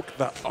 that broke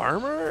the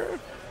armor?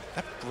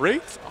 That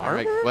breaks armor? All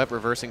right, Gwep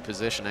reversing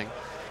positioning,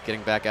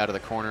 getting back out of the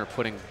corner,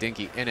 putting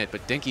Dinky in it,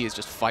 but Dinky is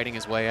just fighting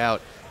his way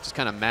out, just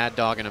kind of mad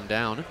dogging him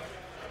down,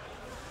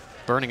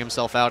 burning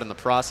himself out in the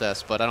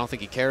process, but I don't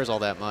think he cares all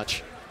that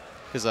much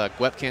because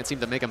Gwep can't seem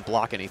to make him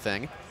block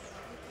anything.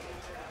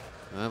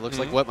 Looks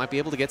like Gwep might be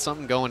able to get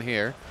something going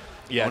here.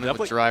 Yeah, going in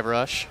definitely. with drive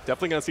rush.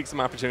 Definitely going to seek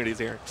some opportunities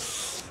here.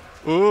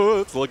 Ooh,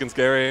 it's looking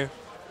scary.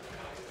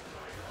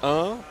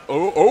 Oh,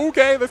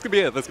 okay, this could be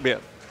it. This could be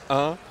it.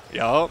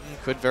 Yup.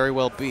 Could very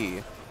well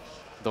be,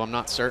 though I'm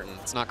not certain.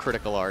 It's not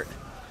critical art.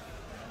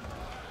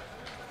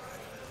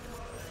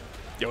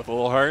 Yeah, with a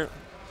little heart.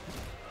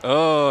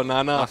 Oh,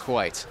 not enough. Not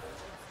quite.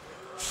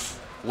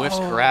 Whiffs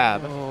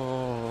grab.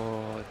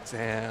 Oh,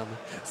 damn.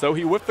 So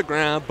he whipped the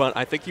grab, but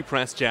I think he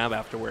pressed jab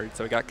afterwards,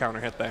 so he got counter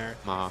hit there.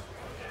 Uh-huh.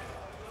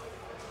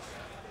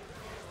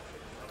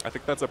 I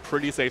think that's a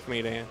pretty safe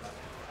meeting.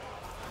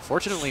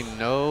 Fortunately,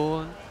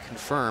 no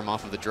confirm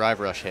off of the drive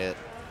rush hit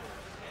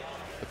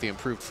with the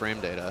improved frame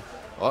data.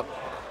 Oh,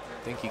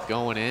 Dinky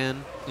going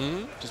in.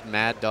 Just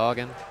mad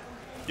dogging.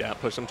 Yeah,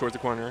 push him towards the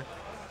corner.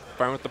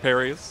 Firing with the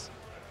parries.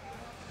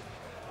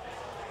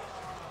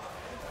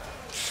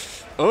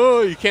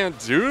 Oh, you can't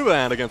do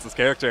that against this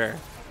character.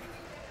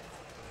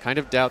 Kind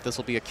of doubt this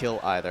will be a kill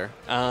either.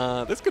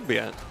 This could be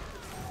it.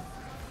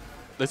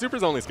 The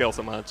supers only scale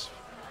so much.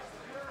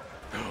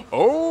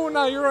 Oh,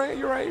 no, you're right,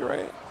 you're right, you're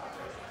right.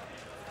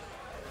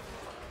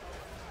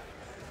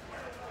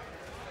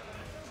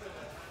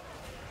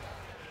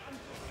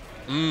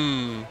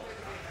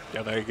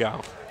 Yeah, there you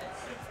go.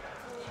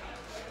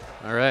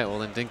 All right, well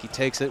then Dinky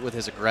takes it with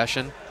his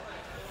aggression.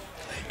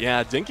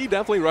 Yeah, Dinky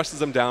definitely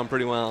rushes him down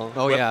pretty well.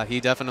 Oh yeah, he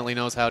definitely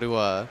knows how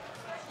to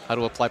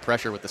apply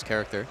pressure with this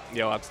character.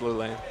 Yo,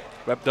 absolutely.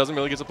 Web doesn't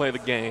really get to play the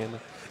game.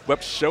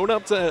 Web showed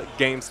up to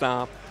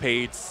GameStop,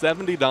 paid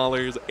 $70,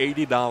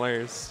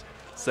 $80,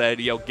 said,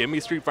 yo, give me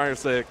Street Fighter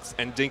 6,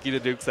 and Dinky the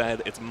Duke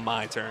said, it's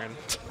my turn.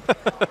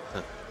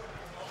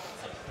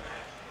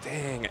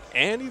 Dang,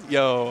 and he's,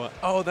 yo,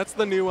 oh, that's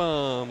the new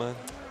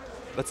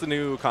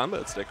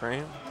combo stick,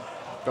 right?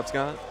 Web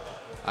Scott?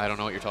 I don't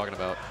know what you're talking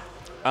about.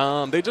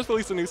 They just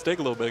released a new stick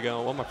a little bit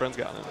ago. One of my friends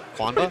got it.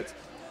 Quanda?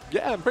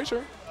 Yeah, I'm pretty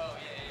sure.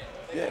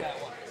 Yeah.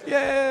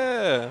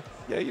 Yeah.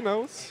 Yeah, he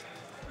knows.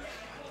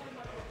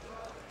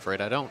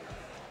 Afraid I don't.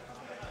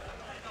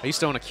 I used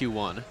to own a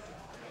Q1.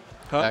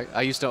 Huh?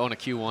 I used to own a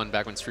Q1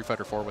 back when Street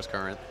Fighter 4 was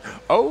current.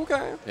 Oh,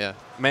 okay. Yeah.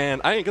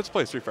 Man, I ain't get to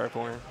play Street Fighter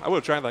 4. I would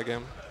have tried that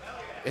game.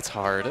 It's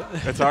hard.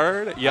 It's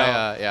hard?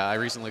 Yeah. Yeah, I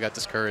recently got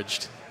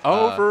discouraged.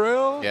 Oh, for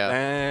real? Yeah.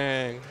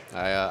 Dang.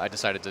 I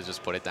decided to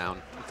just put it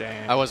down.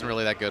 Dang. I wasn't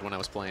really that good when I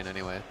was playing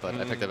anyway, but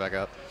I picked it back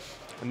up.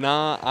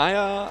 Nah,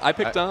 I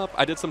picked up.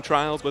 I did some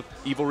trials with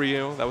Evil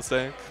Ryu. That was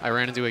sick. I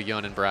ran into a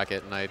Yun in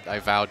bracket, and I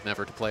vowed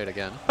never to play it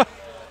again.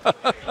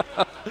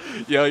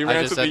 Yo, you ran I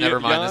into just the said, never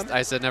mind. Yon?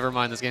 I said, never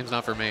mind. This game's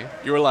not for me.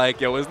 You were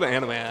like, yo, where's the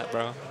anime at,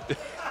 bro?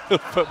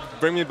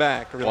 Bring me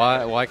back. Really.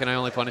 Why can I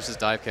only punish his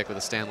dive kick with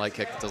a stand light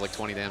kick that does like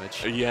 20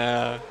 damage?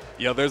 Yeah.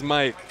 Yo, there's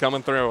Mike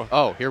coming through.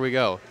 Oh, here we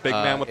go. Big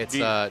man with it's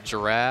the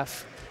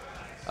Giraffe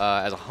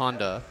as a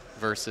Honda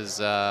versus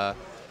the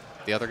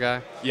other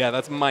guy. Yeah,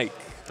 that's Mike.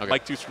 Okay.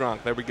 Mike Too Strong.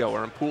 There we go.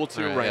 We're in pool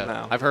 2 right yeah.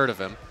 now. I've heard of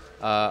him.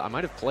 I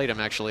might have played him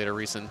actually at a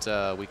recent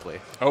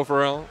weekly. Oh, for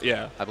real?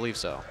 Yeah. I believe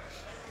so.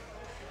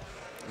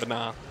 But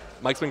nah.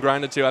 Mike's been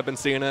grinding too. I've been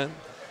seeing it.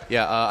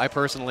 Yeah, I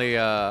personally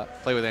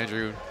play with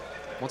Andrew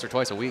once or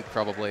twice a week,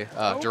 probably.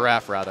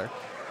 Giraffe, rather.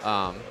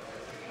 Not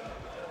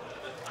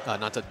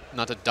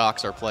to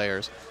dox our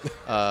players.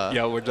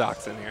 Yo, we're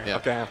doxing here. Yeah.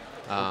 Okay.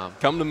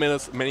 Come to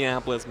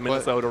Minneapolis,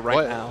 Minnesota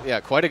right now. Yeah,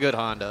 quite a good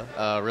Honda.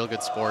 Real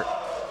good sport.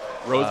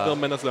 Roseville,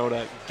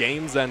 Minnesota.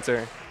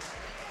 Gamezenter.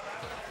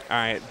 All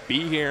right.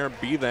 Be here.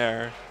 Be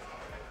there.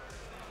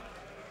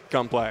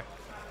 Come play.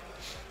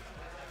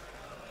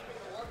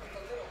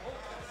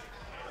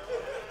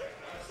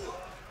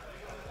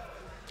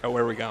 Oh,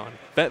 where are we going?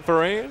 Bet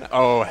Parade?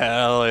 Oh,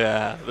 hell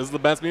yeah. This is the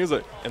best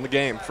music in the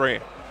game. Free.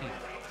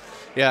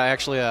 Yeah,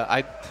 actually,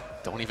 I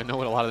don't even know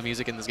what a lot of the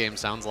music in this game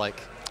sounds like.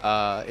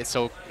 It's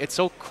so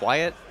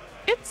quiet.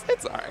 It's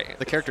all right.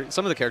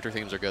 Some of the character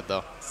themes are good,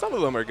 though. Some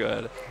of them are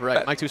good.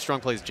 Right. Mike Too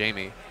Strong plays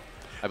Jamie,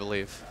 I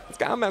believe. It's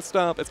kind of messed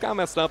up. It's kind of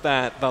messed up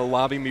that the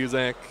lobby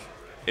music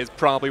is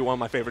probably one of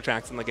my favorite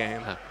tracks in the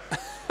game. Huh.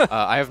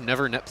 I have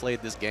never net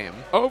played this game.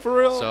 Oh, for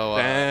real? So,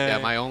 yeah,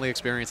 my only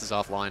experience is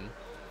offline.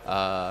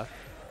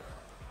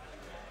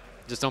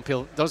 Just don't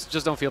feel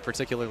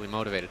particularly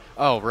motivated.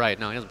 Oh, right.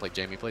 No, he doesn't play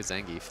Jamie. He plays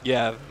Zangief.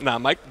 Yeah. Nah,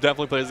 Mike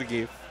definitely plays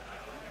Zangief.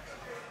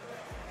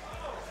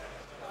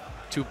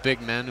 Two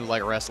big men who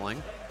like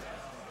wrestling.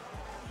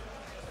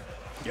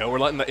 Yo, we're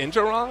letting the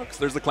intro rocks.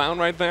 There's the clown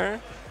right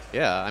there.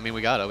 Yeah, I mean,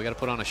 we gotta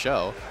put on a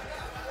show.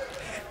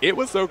 It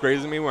was so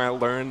crazy to me when I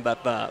learned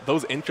that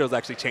those intros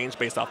actually change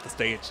based off the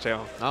stage, too.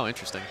 Oh,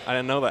 interesting. I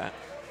didn't know that.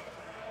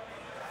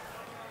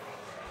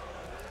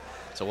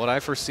 So what I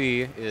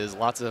foresee is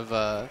lots of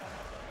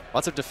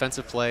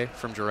defensive play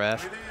from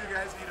Giraffe. Either you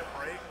guys need a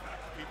break.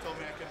 He told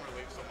me I can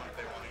relieve someone if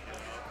they want to get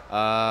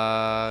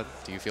up.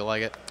 Do you feel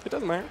like it? It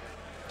doesn't matter.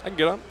 I can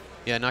get up.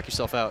 Yeah, knock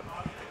yourself out.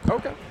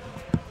 Okay.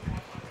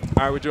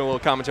 All right, we're doing a little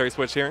commentary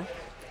switch here.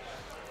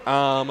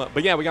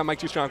 But yeah, we got Mike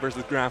Too Strong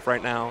versus Graf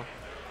right now.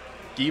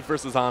 Geef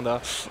versus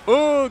Honda.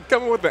 Oh,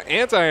 coming with the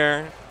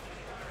anti-air.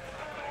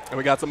 And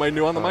we got somebody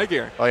new on the mic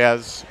here. Oh, yeah,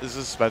 this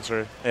is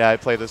Spencer. Yeah, I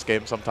play this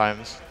game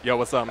sometimes. Yo,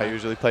 what's up, man? I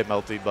usually play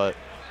Melty, but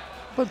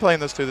I've been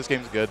playing this too. This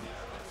game's good.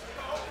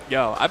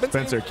 Yo, I've been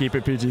Spencer, keep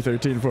it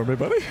PG-13 for me,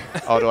 buddy.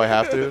 Oh, do I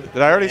have to?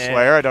 Did I already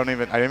swear? I didn't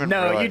even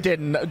No, realize. you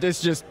didn't.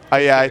 It's just.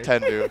 Yeah, I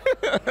tend to.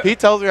 He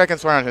tells me I can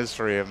swear on his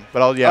stream,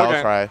 but I'll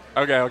try.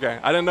 Okay.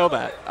 I didn't know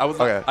that.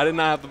 Okay. I did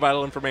not have the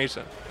vital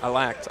information. I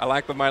lacked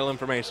the vital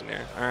information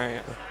here. All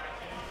right.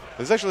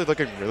 This is actually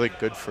looking really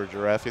good for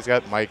Giraffe. He's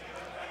got Mike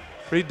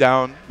pretty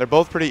down. They're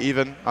both pretty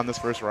even on this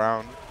first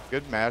round.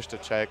 Good mash to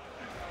check.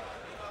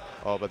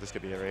 Oh, but this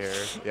could be it right here.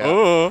 Yeah.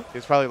 Oh.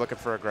 He's probably looking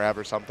for a grab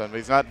or something, but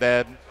he's not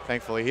dead,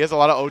 thankfully. He has a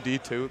lot of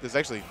OD, too. This is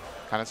actually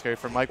kind of scary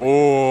for Mike.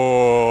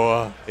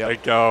 Oh. Yep. There you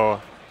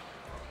go.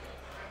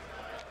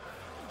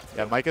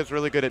 Yeah, Mike is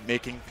really good at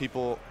making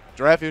people.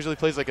 Giraffe usually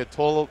plays like a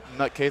total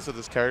nutcase with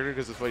his character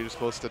because it's what you're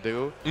supposed to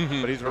do.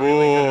 But he's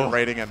really good at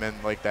writing him in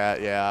like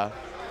that, yeah.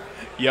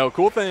 Yo,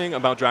 cool thing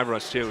about Drive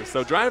Rush, too.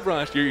 So Drive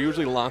Rush, you're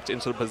usually locked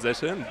into the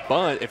position,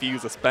 but if you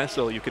use a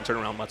special, you can turn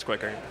around much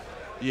quicker.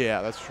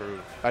 Yeah, that's true.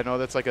 I know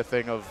that's like a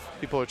thing of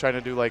people are trying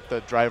to do like the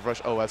Drive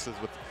Rush OSs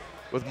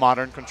with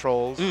modern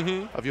controls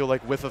of you'll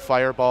like whiff a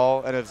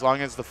fireball, and as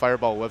long as the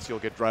fireball whiffs, you'll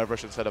get Drive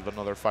Rush instead of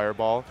another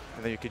fireball,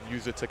 and then you can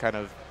use it to kind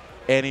of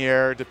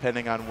anti-air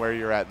depending on where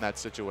you're at in that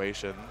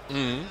situation.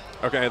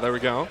 Okay, there we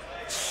go.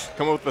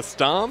 Coming with the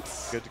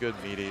stomps. Good,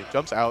 meaty.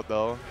 Jumps out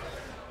though.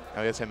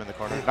 Now he has him in the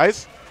corner.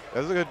 Nice.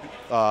 That was a good.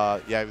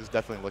 Yeah, he was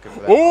definitely looking for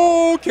that.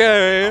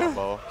 Okay.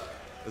 Combo.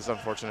 This is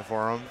unfortunate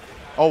for him.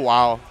 Oh,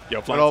 wow.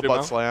 Yo, good old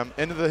butt slam.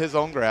 Into his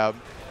own grab.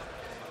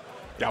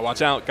 Yeah,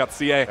 watch out. Got the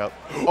CA. Yep.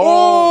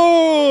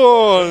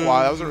 Oh!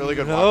 Wow, that was a really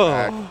good walk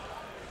back.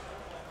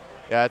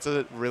 Yeah, it's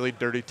a really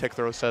dirty tick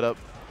throw setup.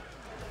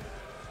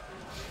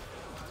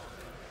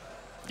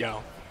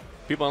 Yo,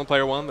 people on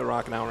player one, they're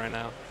rocking out right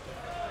now.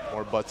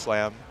 More butt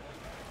slam.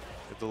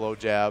 Get the low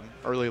jab.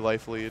 Early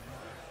life lead.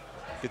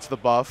 Gets the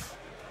buff.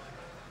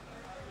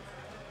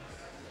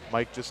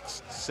 Mike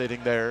just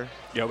sitting there.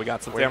 Yo, we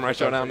got some Samurai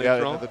Showdown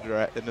neutral.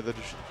 Into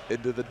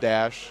the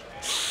dash.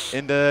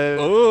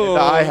 Into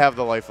I have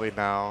the life lead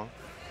now.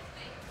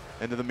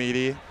 Into the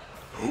meaty.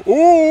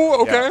 Ooh,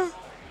 okay. Yeah.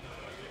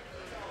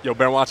 Yo,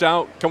 better watch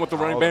out. Come with the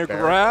running back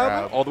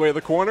grab all the way to the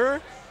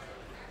corner.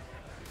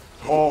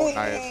 Oh,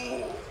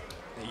 nice.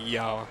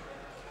 Yo,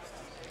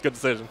 good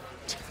decision.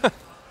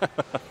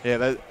 Yeah,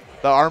 the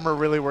armor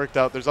really worked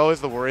out. There's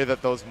always the worry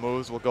that those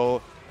moves will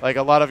go. Like,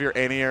 a lot of your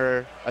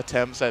anti-air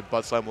attempts at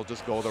butt slam will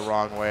just go the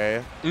wrong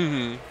way.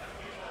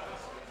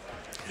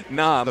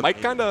 Nah,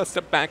 Mike kind of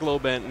stepped back a little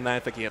bit, and I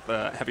think he hit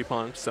the heavy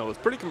punch. So it's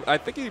pretty. I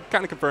think he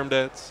kind of confirmed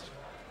it.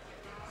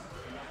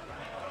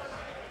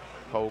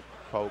 Poke.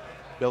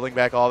 Building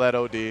back all that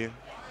OD.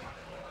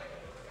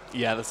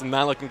 Yeah, this is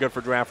not looking good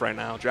for Draft right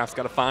now. Draft's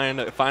got to find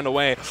a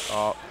way.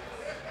 Oh.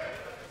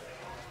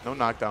 No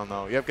knockdown,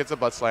 though. Yep, gets a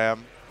butt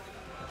slam.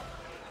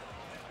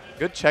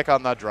 Good check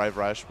on that drive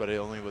rush, but it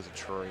only was a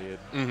trade.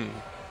 And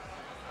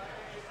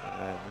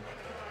then,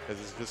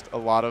 because it's just a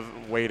lot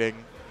of waiting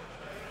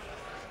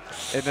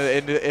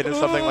into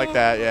something like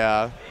that,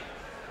 yeah.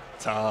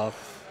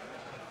 Tough.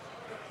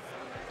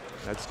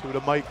 That's 2 to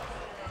Mike.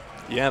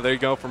 Yeah, there you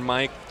go for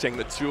Mike, taking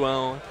the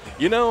 2-0.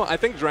 You know, I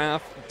think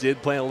Draft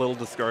did play a little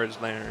discouraged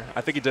there.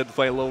 I think he did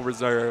play a little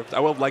reserved. I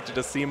would have liked to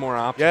just see more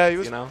options, Yeah, he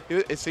was, you know?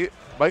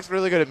 Mike's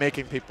really good at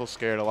making people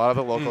scared. A lot of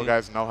the local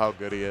guys know how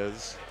good he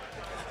is.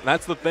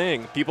 That's the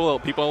thing.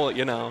 People,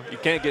 you know, you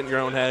can't get in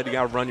your own head. You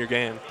got to run your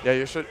game. Yeah,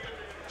 you should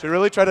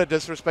really try to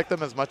disrespect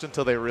them as much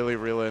until they really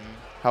reel in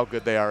how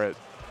good they are at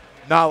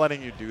not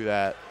letting you do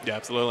that. Yeah,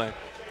 absolutely.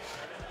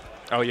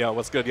 Oh, yeah,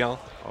 what's good, y'all?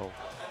 Oh.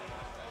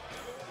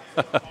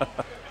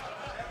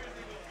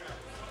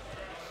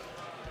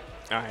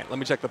 All right, let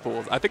me check the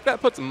pools. I think that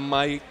puts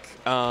Mike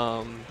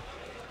 1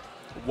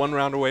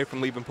 round away from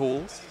leaving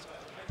pools.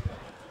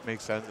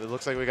 Makes sense. It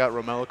looks like we got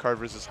Romello card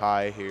versus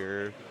High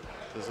here.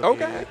 This is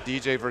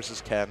DJ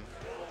versus Ken.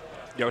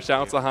 Yo,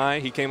 shout out to High.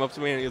 He came up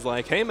to me and he's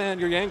like, "Hey, man,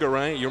 you're Yango,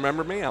 right? You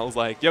remember me?" I was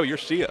like, "Yo, you're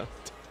Shia."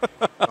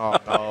 Oh,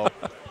 no.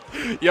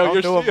 Yo, Don't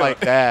you're do Shia. him like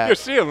that. You're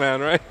Shia, man,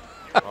 right?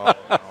 Oh,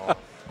 no.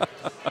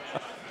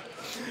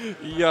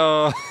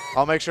 Yo.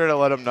 I'll make sure to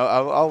let him know.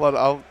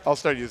 I'll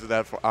start using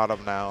that on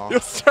him now. You'll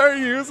start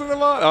using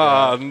them on?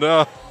 Oh,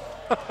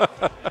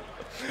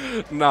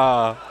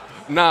 no.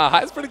 Nah,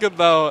 High's pretty good,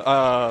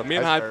 though. Me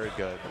and High, very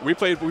good. we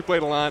played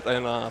a lot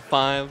in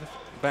 5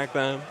 back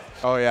then.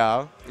 Oh,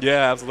 yeah?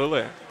 Yeah,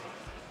 absolutely.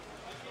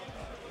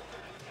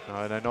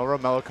 And I know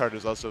Romello card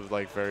is also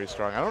like very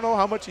strong. I don't know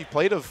how much he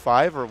played of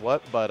 5 or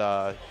what,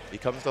 but he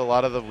comes to a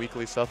lot of the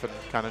weekly stuff and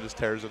kind of just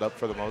tears it up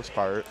for the most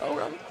part.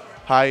 Okay.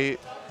 High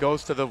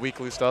goes to the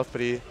weekly stuff,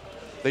 but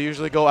they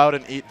usually go out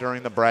and eat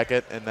during the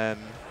bracket and then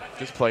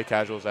just play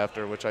casuals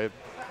after, which I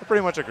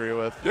pretty much agree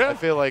with. Yeah. I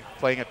feel like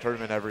playing a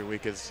tournament every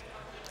week is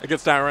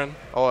Against Tyron?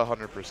 Oh,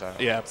 100%.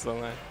 Yeah,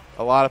 absolutely.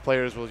 a lot of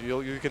players will,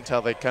 you can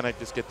tell they kind of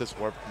just get this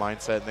warped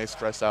mindset and they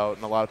stress out,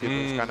 and a lot of people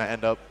just kind of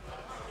end up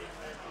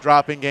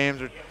dropping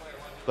games or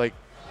like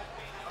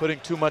putting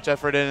too much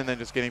effort in and then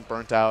just getting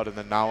burnt out and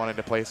then not wanting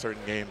to play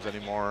certain games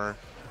anymore.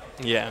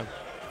 Yeah.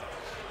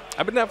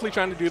 I've been definitely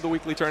trying to do the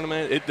weekly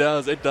tournament. It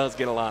does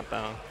get a lot,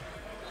 though.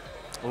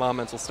 A lot of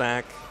mental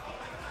stack.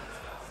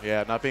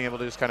 Yeah, not being able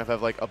to just kind of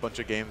have like a bunch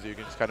of games that you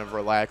can just kind of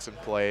relax and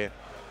play.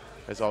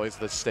 There's always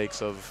the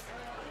stakes of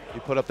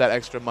you put up that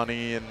extra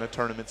money in the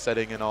tournament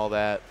setting and all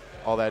that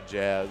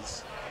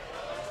jazz.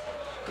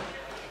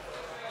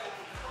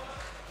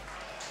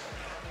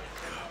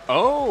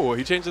 Oh,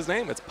 he changed his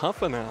name. It's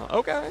Puffa now.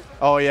 Okay.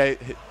 Oh yeah,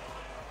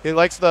 he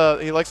likes the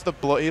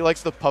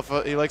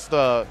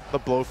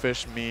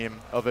blowfish meme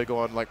of it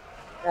going like,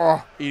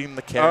 oh, eating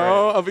the carrot.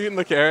 Oh, of eating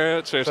the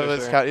carrot. Sure, So sure,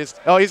 it's sure. kind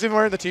of, he's even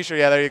wearing the T-shirt.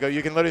 Yeah, there you go.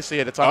 You can literally see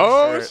it. It's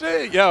on his shirt.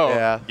 Shit. Yo.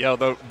 Yeah. Yo,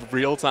 the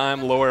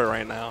real-time lore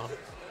right now.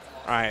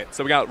 All right,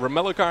 so we got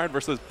Romello card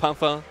versus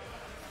Puffa.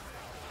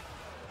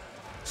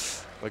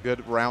 A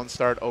good round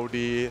start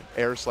OD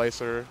air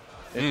slicer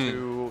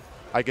into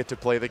I get to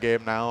play the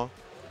game now.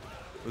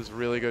 It was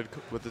really good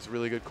with this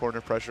really good corner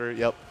pressure.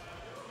 Yep.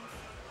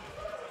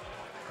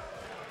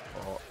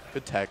 Oh,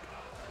 good tech.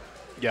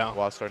 Yeah.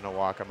 While starting to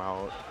walk him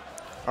out.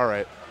 All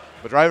right.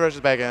 The drive rush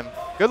is back in.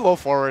 Good low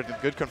forward and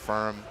good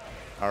confirm.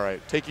 All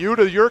right. Take you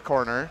to your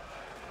corner.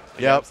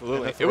 Yeah, Yep,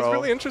 absolutely. It was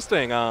really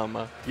interesting.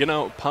 You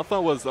know,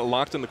 Puffa was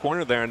locked in the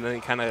corner there, and then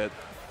he kind of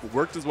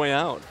worked his way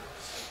out.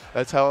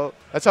 That's how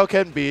it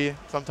can be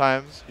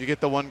sometimes. You get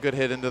the one good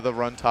hit into the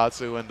run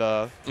Tatsu, and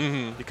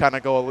you kind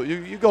of go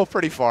you go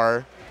pretty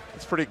far.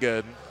 It's pretty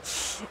good.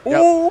 Ooh,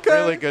 Yep, okay.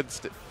 really good.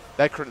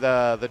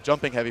 The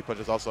jumping heavy punch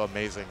is also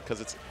amazing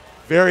because it's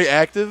very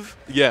active.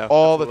 Yeah,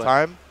 all absolutely. the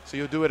time. So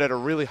you'll do it at a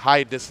really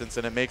high distance,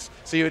 and it makes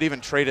so you would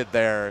even trade it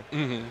there,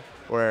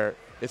 where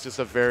it's just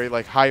a very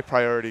like high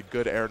priority,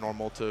 good air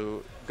normal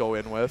to go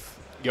in with.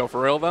 Yo,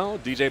 for real though,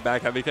 DJ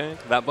back heavy kick,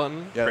 that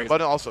button, Yeah, crazy. the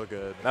button also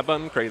good. That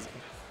button, crazy.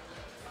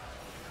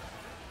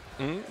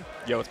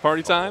 Yo, it's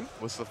party time.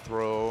 What's the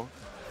throw?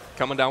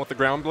 Coming down with the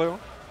ground blue.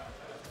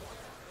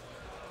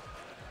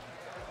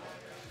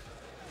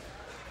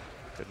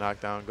 Good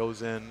knockdown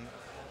goes in.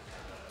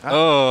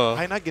 Oh.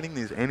 Not getting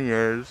these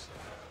anti-airs.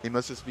 He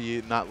must just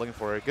be not looking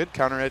for it. Good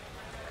counter it.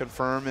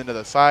 Confirm into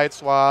the side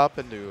swap.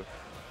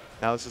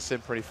 Now this is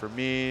in pretty for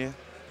me.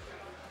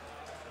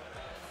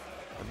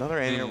 Another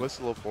anti-air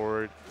whistle a little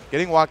forward.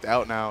 Getting walked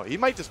out now. He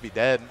might just be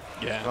dead.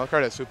 Yeah. I'll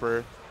card at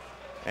super.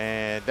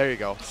 And there you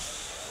go.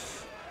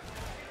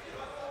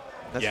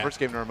 That's the first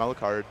game to Romello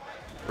card.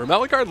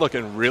 Romello card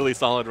looking really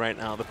solid right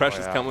now. The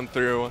pressure's yeah. coming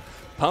through.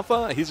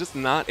 Puffa, he's just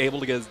not able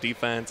to get his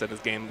defense and his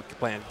game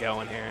plan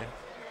going here.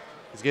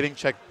 He's getting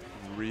checked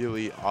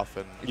really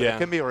often. Yeah. It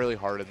can be really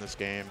hard in this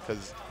game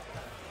because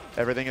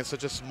everything is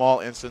such a small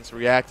instance.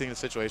 Reacting to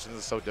situations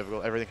is so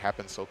difficult. Everything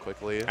happens so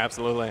quickly.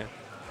 Absolutely.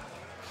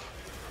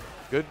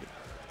 Good.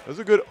 That was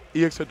a good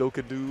EX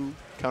Hadouken do.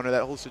 Counter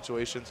that whole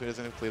situation so he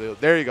doesn't completely.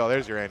 There you go.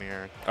 There's your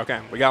anti-air. Okay,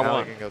 we got Now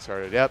one. he can go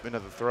started. Yep, into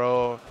the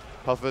throw.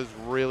 Puffa's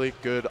really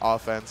good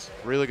offense.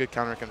 Really good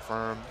counter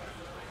confirm.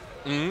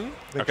 Make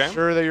Okay.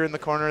 sure that you're in the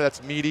corner.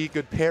 That's meaty.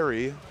 Good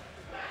parry.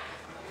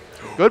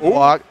 Good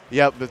block.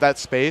 Yep, but that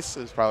space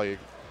is probably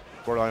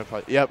borderline.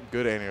 Yep,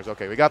 good anti-airs.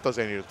 Okay, we got those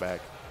anti-airs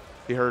back.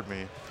 He heard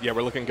me. Yeah,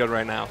 we're looking good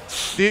right now.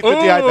 Good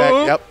DI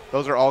back. Yep,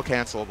 those are all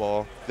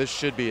cancelable. This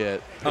should be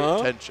it. Pay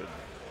attention.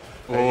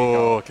 There you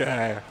go.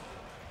 Okay.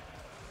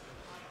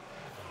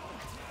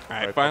 All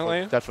right,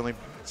 finally. Definitely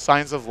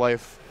signs of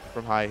life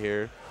from High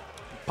here.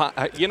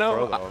 You know,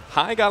 Throw, though.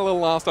 High got a little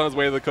lost on his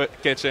way to the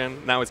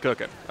kitchen. Now he's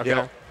cooking. Okay.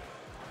 Yep.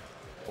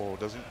 Oh,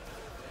 doesn't.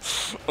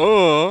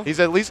 Oh. He's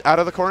at least out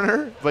of the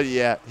corner, but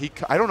yeah,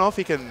 I don't know if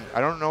he can.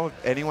 I don't know if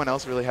anyone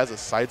else really has a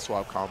side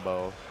swap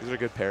combo. These are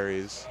good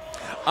parries.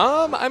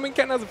 I mean,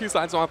 Ken has a few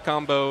side swap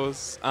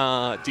combos.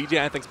 DJ,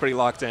 I think, is pretty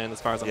locked in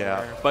as far as I'm Yeah.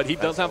 aware. But he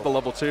does have the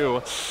level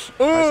 2.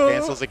 Nice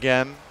cancels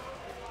again.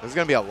 There's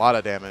going to be a lot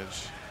of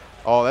damage.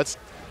 Oh, that's.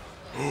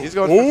 He's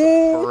going for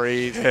some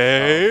crazy stuff.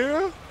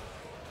 Okay.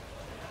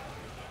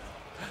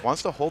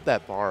 Wants to hold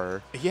that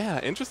bar. Yeah,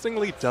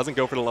 interestingly, doesn't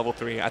go for the level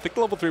 3. I think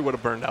the level 3 would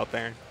have burned out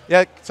there.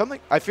 Yeah, something.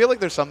 I feel like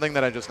there's something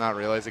that I'm just not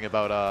realizing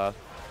about.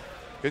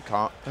 Good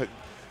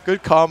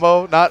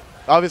combo. Not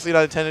obviously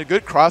not intended.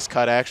 Good cross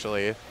cut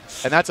actually,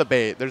 and that's a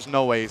bait. There's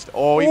no waste.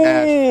 Oh, he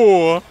mashed.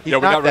 He's Yeah,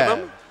 we not got dead.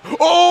 rhythm.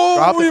 Oh,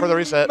 Dropped it we for the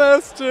reset.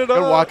 messed it Good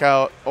up. walk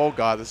out. Oh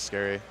god, this is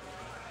scary.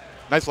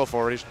 Nice low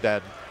forward. He's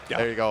dead. Yeah,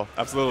 there you go.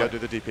 absolutely. Gotta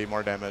do the DP.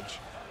 More damage.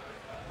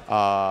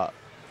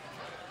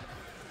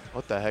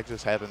 What the heck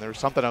just happened? There was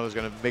something I was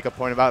gonna make a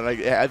point about. Like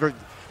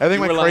everything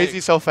went crazy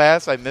so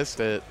fast, I missed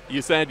it.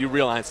 You said you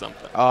realized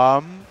something.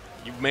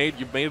 You've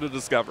made a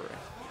discovery.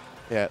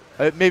 Yeah.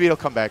 Maybe it'll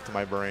come back to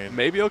my brain.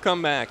 Maybe it'll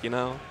come back. You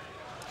know.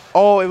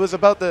 Oh, it was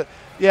about the.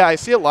 Yeah, I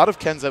see a lot of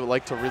Kens that would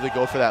like to really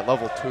go for that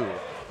level 2.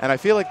 And I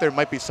feel like there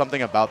might be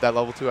something about that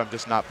level 2 I'm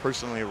just not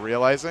personally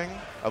realizing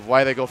of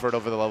why they go for it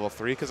over the level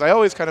 3. Because I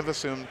always kind of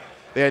assumed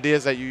The idea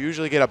is that you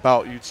usually get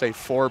about, you'd say,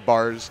 4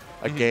 bars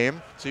a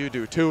game. So you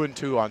do 2 and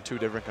 2 on 2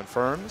 different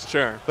confirms.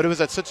 Sure. But it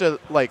was at such a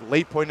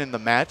late point in the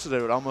match that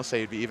I would almost say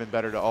it'd be even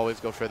better to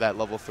always go for that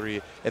level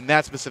 3. In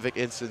that specific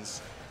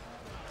instance,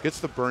 gets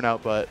the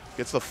burnout, but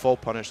gets the full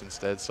punish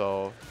instead.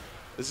 So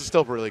this is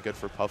still really good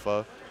for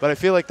Puffa. But I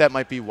feel like that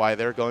might be why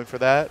they're going for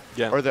that.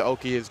 Yeah. Or the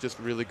Oki is just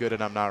really good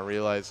and I'm not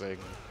realizing.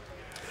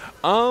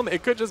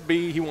 It could just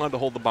be he wanted to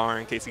hold the bar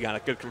in case he got a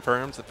good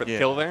confirms for the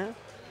kill there.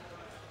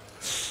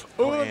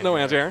 Oh, no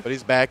anti-air. But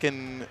he's back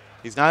in.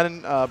 He's not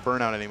in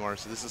burnout anymore,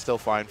 so this is still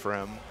fine for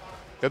him.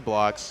 Good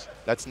blocks.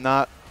 That's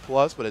not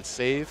plus, but it's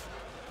safe.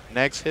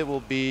 Next hit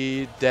will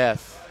be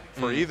death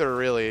for either,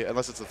 really,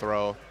 unless it's a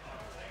throw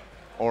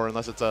or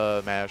unless it's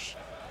a mash.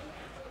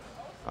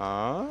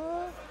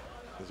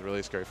 This is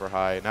really scary for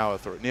high. Now a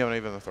throw. Not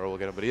even the throw will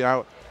get him, but he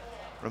out.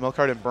 Ramel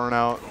card in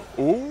burnout.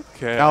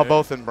 Okay. Now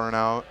both in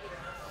burnout.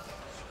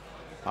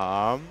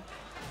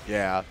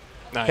 Yeah.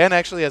 Nice. Ken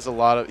actually has a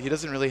lot of. He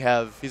doesn't really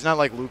have. He's not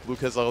like Luke. Luke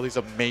has all these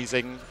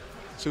amazing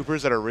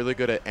supers that are really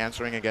good at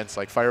answering against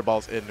like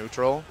fireballs in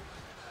neutral.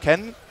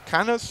 Ken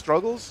kind of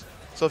struggles.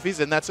 So if he's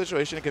in that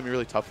situation, it can be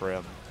really tough for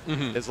him.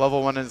 His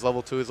level 1 and his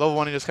level 2. His level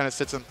 1 he just kind of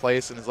sits in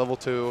place, and his level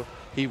 2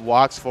 he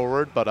walks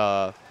forward,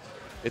 but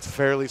it's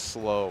fairly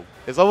slow.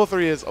 His level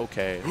 3 is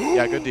okay.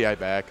 Yeah, good DI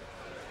back.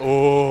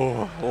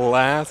 Oh,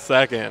 last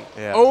second.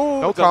 Yeah. Oh,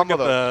 no combo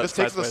though. Just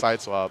takes the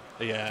side swap.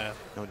 Yeah.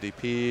 No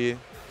DP.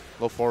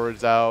 Low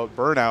forwards out.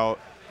 Burnout.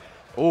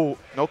 Oh,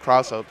 no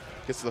cross up.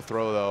 Gets the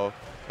throw though.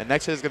 And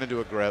next hit is going to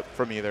do a grip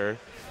from either.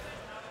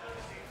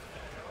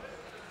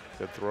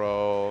 Good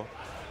throw.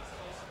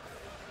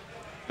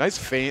 Nice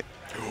feint.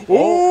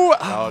 Oh,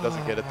 no,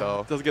 doesn't get it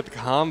though. Doesn't get the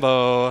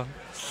combo.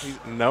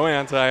 No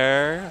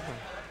anti-air.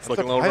 It's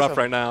looking a little rough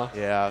right now.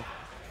 Yeah.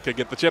 Could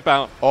get the chip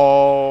out.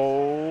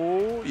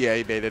 Oh, yeah,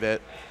 he baited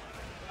it.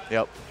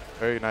 Yep,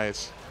 very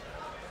nice.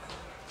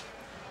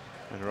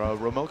 And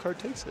Romel card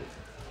takes it.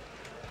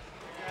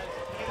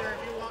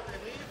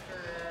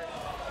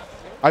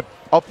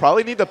 I'll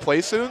probably need to play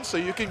soon, so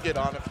you can get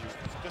on if you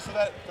just so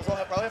that because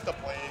I'll probably have to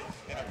play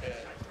in a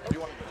bit. Do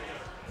you want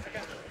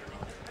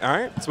to? All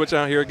right, switch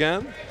out here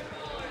again.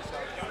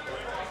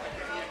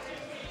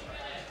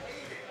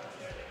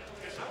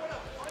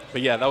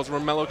 But yeah, that was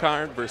Romello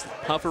card versus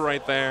Puffer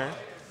right there.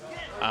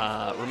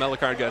 Romello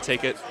card got to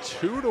take it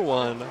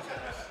 2-1.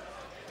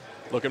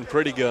 Looking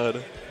pretty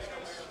good.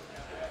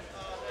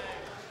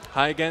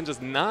 High again,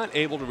 just not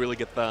able to really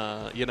get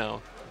the,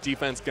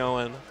 defense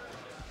going.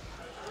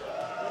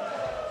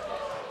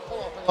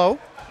 Hello. All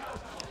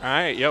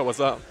right, yo, what's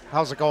up?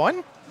 How's it going?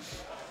 All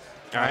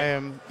right. I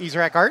am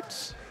Izarak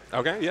Arts.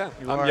 Okay, yeah.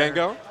 You I'm are-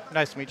 Yango.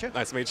 Nice to meet you.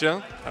 Nice to meet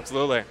you.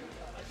 Absolutely.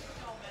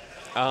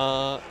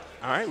 All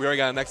right, we already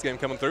got a next game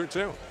coming through,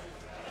 too.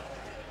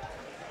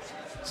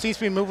 Seems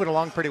to be moving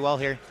along pretty well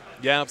here.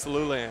 Yeah,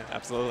 absolutely.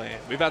 Absolutely.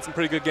 We've had some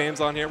pretty good games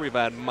on here. We've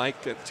had Mike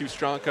Too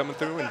Strong coming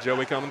through and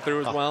Joey coming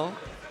through as well.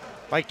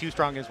 Mike Too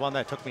Strong is one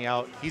that took me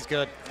out. He's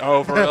good.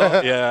 Oh, for real?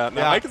 Yeah.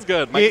 No, Yeah. Mike is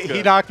good. Mike is good.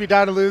 He knocked me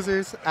down to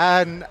losers,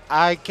 and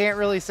I can't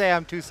really say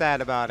I'm too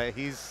sad about it.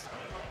 He's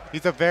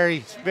a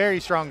very, very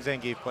strong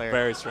Zangief player.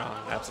 Very strong.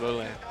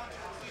 Absolutely.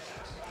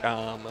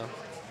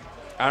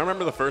 I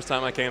remember the first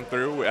time I came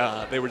through,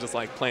 they were just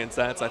like playing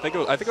sets. I think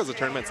it was a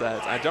tournament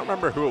set. I don't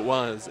remember who it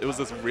was. It was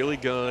this really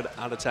good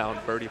out-of-town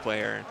birdie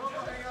player.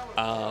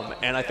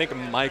 And I think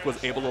Mike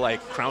was able to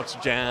like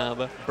crouch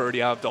jab,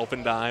 birdie out,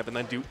 dolphin dive, and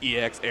then do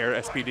EX air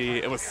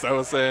SPD. It was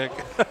so sick.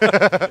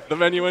 The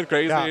venue went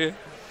crazy.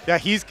 Yeah,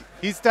 he's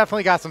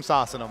definitely got some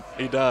sauce in him.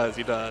 He does.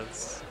 He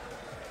does.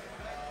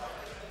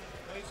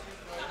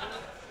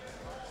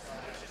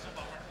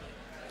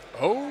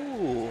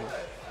 Oh.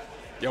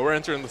 Yeah, we're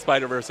entering the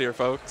Spider-Verse here,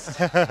 folks.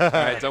 All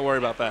right, don't worry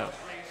about that.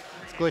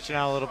 It's glitching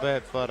out a little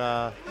bit,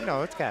 but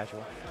it's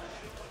casual.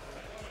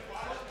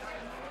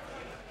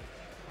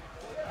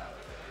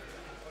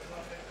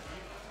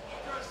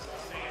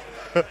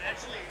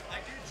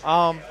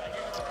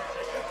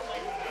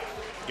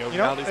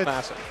 Reality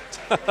smashing.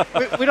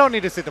 we don't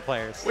need to see the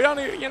players. We don't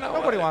need,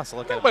 Nobody wants to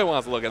look at Nobody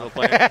wants to look at the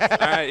players.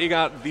 All right, you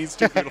got these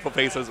two beautiful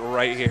faces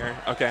right here.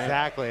 Okay.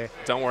 Exactly.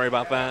 Don't worry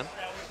about that.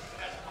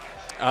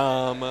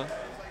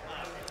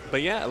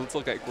 But yeah, it looks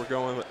like we're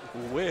going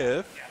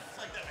with.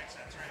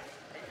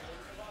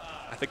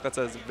 I think that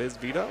says Viz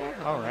Vito.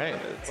 All right.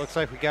 Looks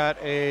like we got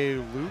a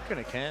Luke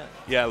and a Ken.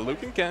 Yeah,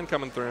 Luke and Ken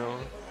coming through.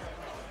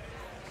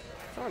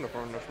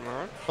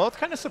 Both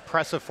kind of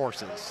suppressive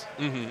forces.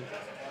 Mm-hmm.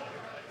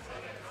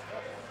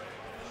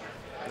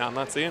 No, I'm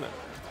not seeing it.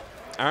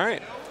 All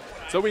right.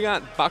 So we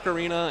got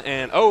Bacarina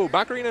and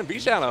Bacarina and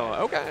V-Shadow.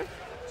 Okay.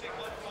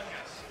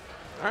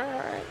 All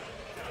right.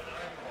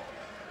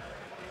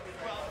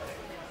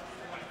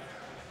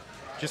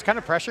 Just kind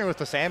of pressuring with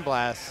the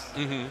sandblast.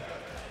 Mm-hmm.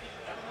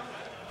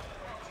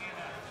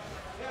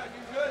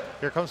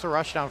 Here comes the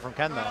rush down from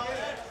Ken, though.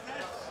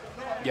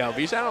 Yeah,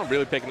 V-Shadow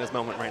really picking his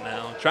moment right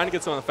now. Trying to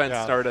get some offense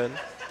started.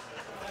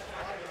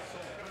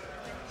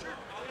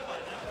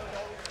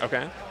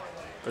 Okay.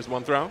 There's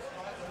one throw.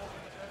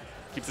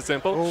 Keeps it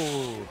simple.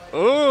 Ooh.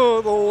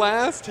 Oh, the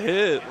last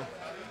hit.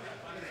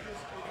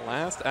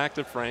 Last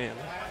active frame.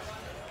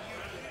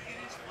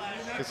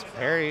 Just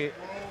parry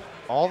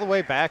all the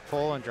way back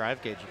full and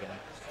drive gauge again.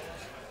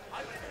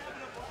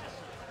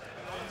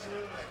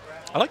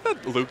 I like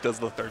that Luke does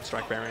the third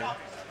strike parry.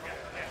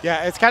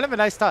 Yeah, it's kind of a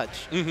nice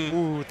touch. Mm-hmm.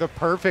 Ooh, the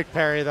perfect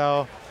parry,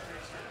 though.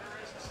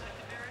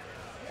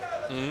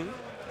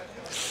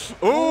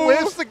 Mm-hmm. Ooh!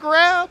 Whiffs the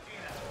grab.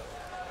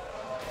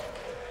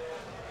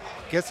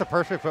 Gets the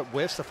perfect, but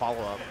whiffs the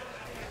follow-up.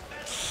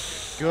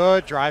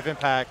 Good drive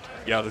impact.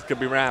 Yeah, this could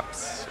be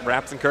wraps.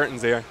 Wraps and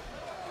curtains here.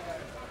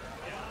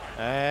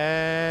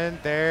 And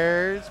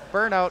there's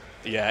burnout.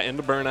 Yeah,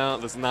 into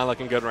burnout. This is not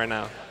looking good right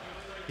now.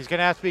 He's going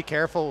to have to be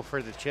careful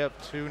for the chip,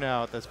 too,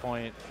 now at this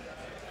point.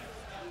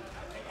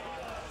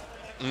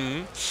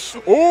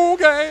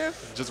 Okay.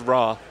 Just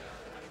raw.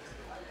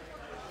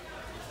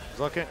 He's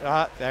looking.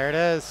 There it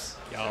is.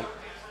 Yup.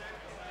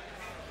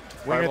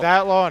 When you're Fireball.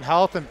 that low on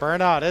health and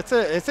burnout,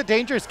 it's a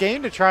dangerous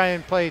game to try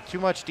and play too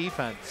much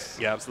defense.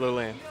 Yeah,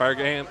 absolutely.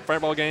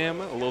 Fireball game,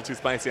 a little too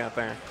spicy out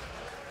there.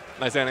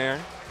 Nice anti-air.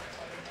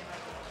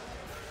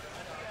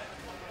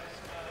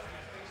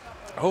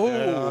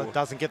 Oh.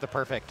 Doesn't get the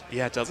perfect.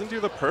 Yeah, it doesn't do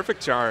the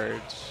perfect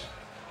charge.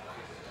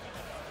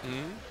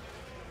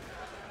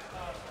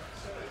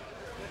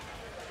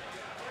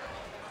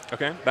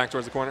 Okay, back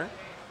towards the corner.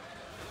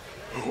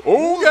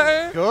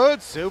 Okay.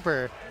 Good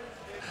super.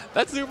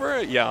 That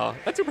super, yeah,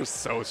 that super's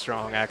so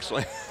strong,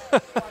 actually.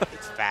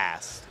 It's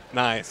fast.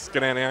 Nice.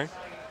 Good anti-air.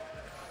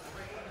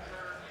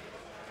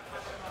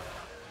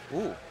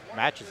 Ooh,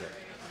 matches it.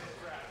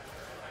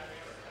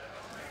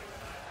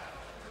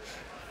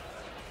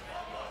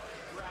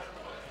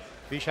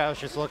 V-Shadow's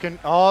just looking.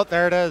 Oh,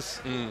 there it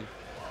is.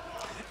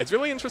 It's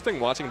really interesting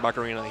watching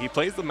Buckarina. He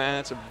plays the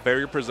match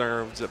very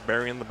preserved,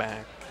 very in the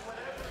back.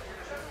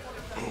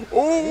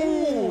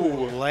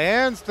 Ooh,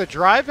 lands the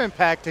drive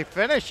impact to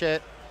finish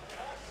it.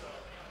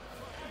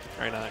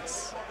 Very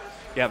nice.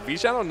 Yeah,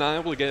 V-Shadow not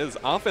able to get his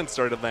offense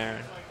started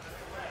there.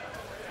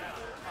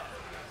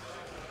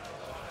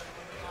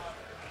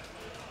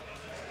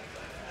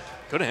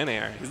 Good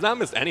anti-air. He's not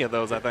missed any of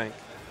those, I think.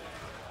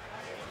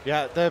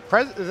 Yeah,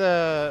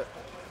 the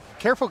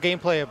careful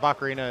gameplay of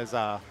Buckarina is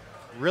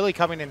really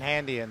coming in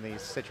handy in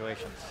these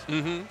situations.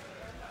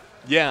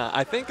 Yeah,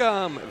 I think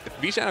if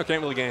V-Shadow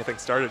can't really get anything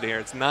started here,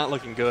 it's not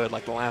looking good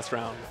like the last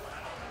round.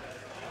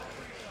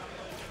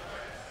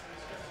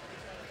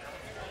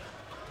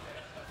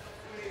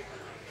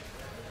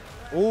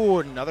 Ooh,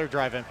 another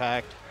drive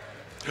impact.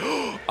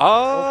 Drops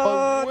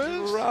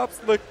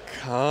the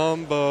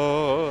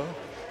combo.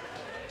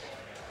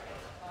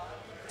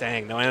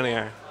 Dang, no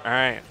anti-air. All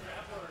right.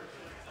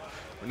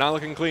 We're not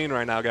looking clean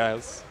right now,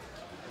 guys.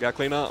 Got to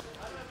clean up.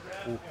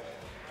 Ooh.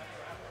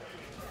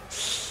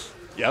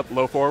 Yep,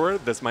 low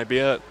forward. This might be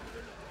it.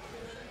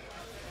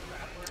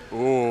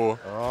 Ooh.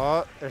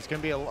 Oh, there's going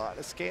to be a lot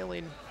of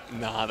scaling.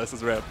 Nah, this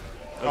is rip.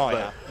 Oh,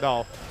 yeah.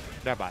 No.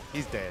 Never mind.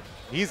 He's dead.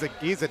 He's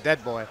a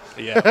dead boy.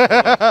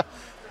 Yeah.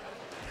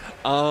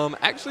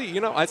 Actually,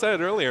 you know, I said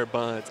it earlier,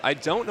 but I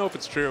don't know if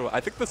it's true. I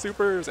think the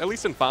supers, at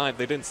least in 5,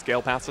 they didn't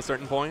scale past a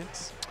certain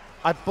point.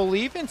 I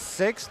believe in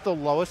 6, the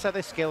lowest that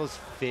they scale is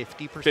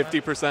 50%.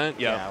 50%?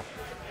 Yeah.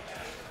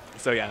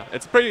 So yeah,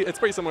 it's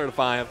pretty similar to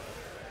 5.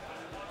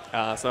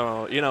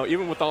 So you know,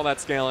 even with all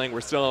that scaling, we're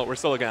still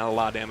looking at a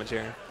lot of damage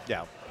here.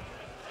 Yeah.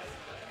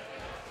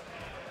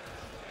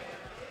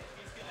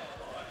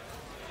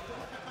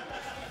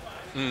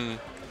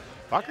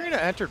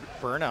 Buckarina entered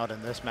burnout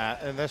in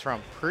this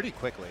round pretty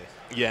quickly.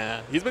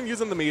 Yeah, he's been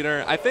using the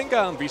meter. I think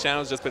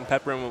V-Shadow's just been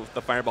peppering with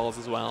the fireballs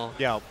as well.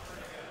 Yeah.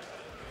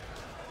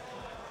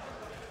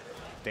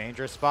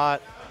 Dangerous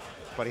spot,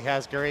 but he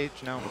has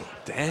Garage now.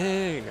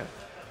 Dang,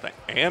 the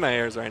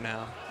anti-airs right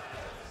now.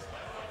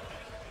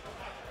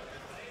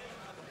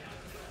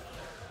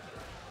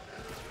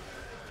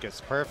 Gets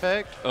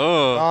perfect.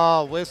 Oh.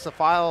 Oh, whiffs the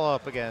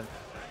follow-up again.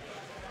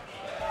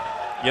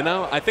 You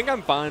know, I think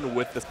I'm fine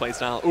with this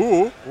playstyle.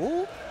 Ooh.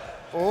 Ooh.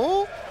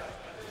 Ooh.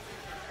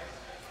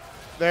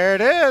 There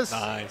it is.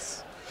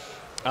 Nice.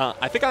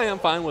 I think I am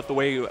fine with the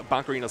way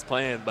Buckarina's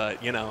playing,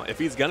 but, you know, if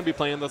he's going to be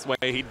playing this way,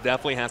 he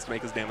definitely has to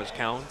make his damage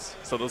count.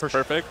 So those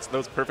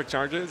perfect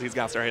charges, he's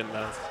got to start hitting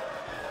those.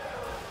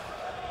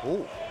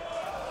 Ooh.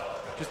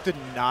 Just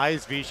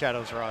denies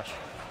V-Shadow's rush.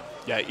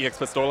 Yeah, EX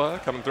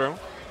Pistola coming through.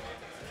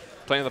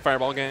 Playing the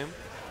fireball game.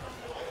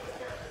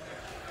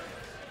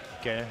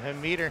 Get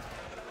him meter.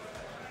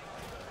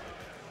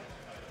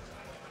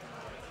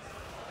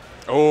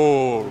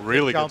 Oh,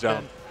 really good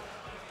jump.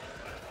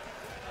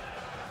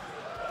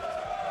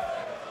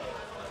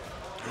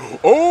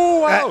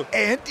 Oh, wow.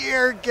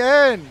 Anti-air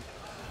again.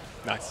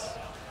 Nice.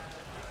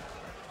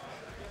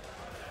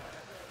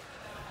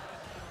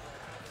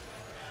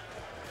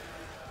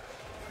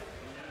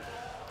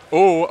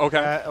 Oh,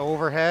 okay.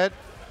 Overhead.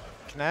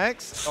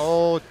 Connects.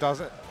 Oh,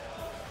 doesn't.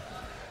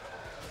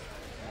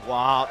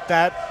 Wow,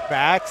 that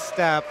back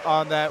step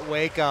on that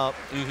wake up.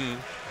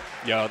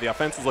 Yo, the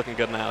offense is looking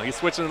good now. He's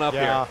switching it up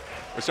Yeah. here.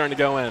 We're starting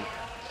to go in.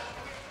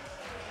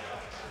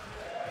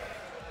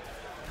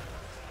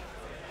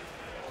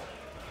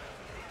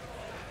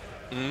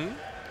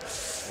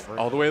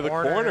 all the way to the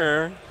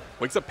corner.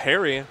 Wakes up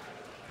parry.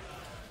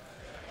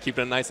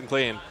 Keeping it nice and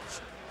clean.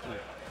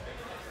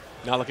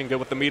 Not looking good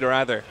with the meter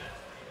either.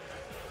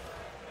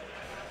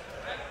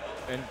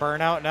 And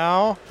burnout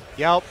now.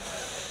 Yep.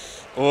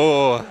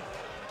 Oh.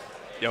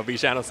 Yo, B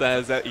Shadow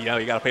says that, you got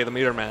to pay the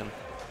meter, man.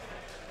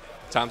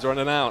 Time's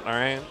running out, all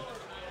right?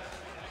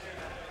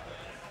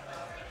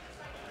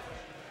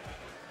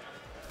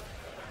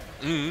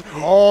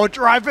 Oh,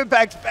 driving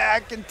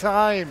back in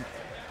time.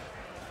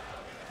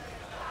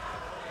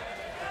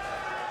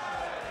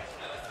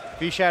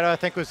 B-Shadow, I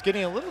think, was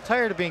getting a little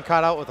tired of being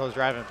caught out with those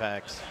driving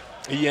packs.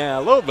 Yeah,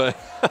 a little bit.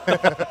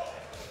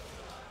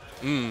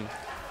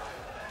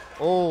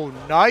 Oh,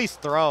 nice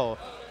throw.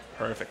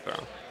 Perfect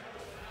throw.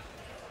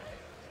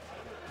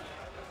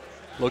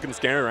 Looking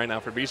scary right now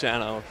for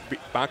B-Shadow.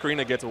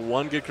 Bacarina gets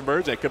one good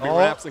conversion. It could be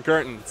wraps and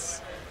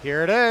curtains.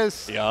 Here it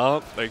is.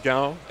 Yup, there you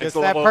go. It's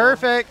that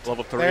perfect.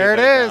 Level 3. There it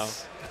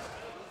is.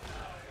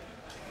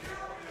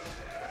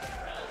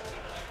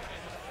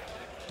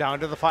 Down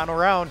to the final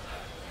round.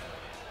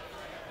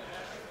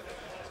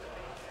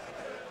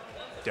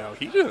 Yo,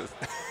 he just,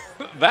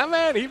 that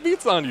man, he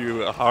beats on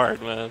you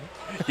hard, man.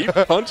 He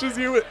punches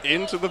you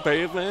into the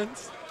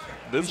pavement.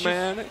 This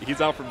man, he's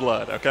out for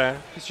blood, okay?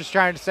 He's just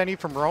trying to send you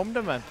from Rome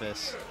to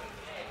Memphis.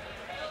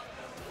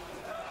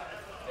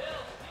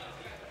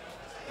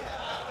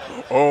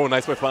 Oh,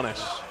 nice whip punish.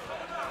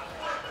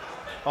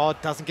 Oh,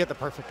 it doesn't get the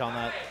perfect on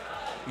that.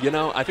 You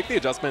know, I think the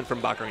adjustment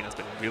from Bacarina has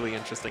been really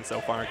interesting so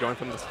far, going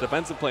from this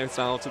defensive play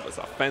style to this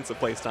offensive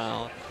play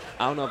style.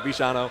 I don't know if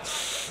B-Shadow.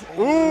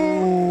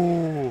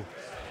 Ooh.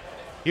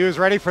 He was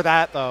ready for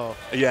that, though.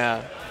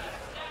 Yeah.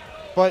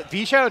 But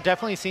V-Shadow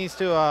definitely seems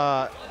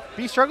to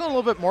be struggling a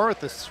little bit more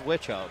with the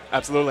switch up.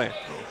 Absolutely.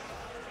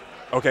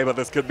 Okay, but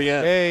this could be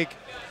it. Big.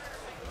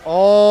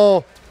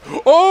 Oh.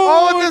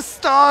 Oh, the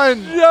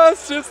stun.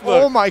 Yes, just the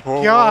oh my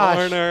gosh.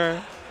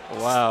 corner.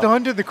 Wow.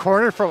 Stunned in the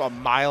corner from a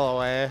mile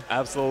away.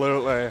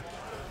 Absolutely.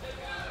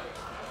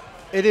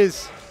 It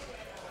is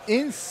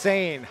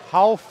insane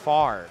how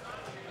far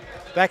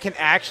that can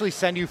actually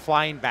send you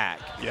flying back.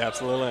 Yeah,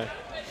 absolutely.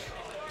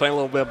 Playing a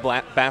little bit of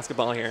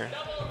basketball here.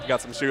 We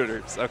got some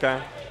shooters,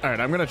 okay? All right,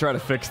 I'm going to try to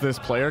fix this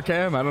player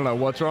cam. I don't know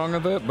what's wrong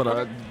with it,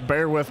 but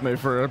bear with me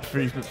for a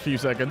few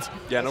seconds.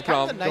 Yeah, no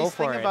problem. The nice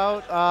thing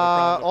about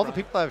all the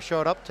people that have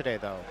showed up today,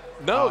 though.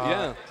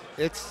 No,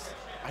 yeah.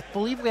 I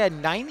believe we had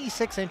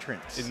 96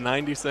 entrants. It's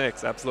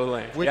 96,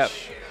 absolutely.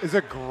 Which is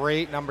a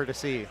great number to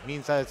see. It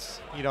means that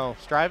it's,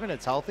 striving,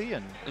 it's healthy,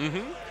 and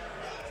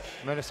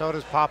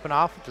Minnesota's popping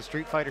off with the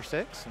Street Fighter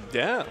 6.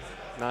 Yeah,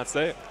 not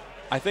safe.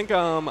 I think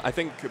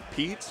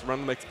Pete,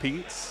 RunTheMix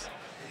Pete,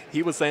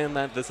 he was saying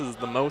that this is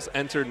the most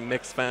entered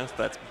Mixfest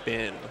that's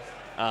been.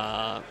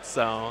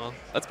 So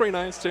that's pretty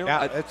nice too.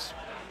 Yeah,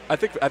 I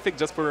think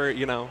just for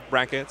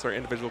brackets or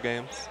individual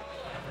games.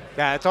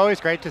 Yeah, it's always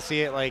great to see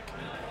it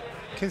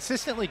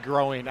consistently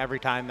growing every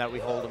time that we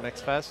hold a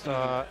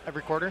Mixfest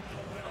every quarter.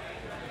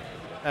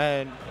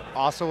 And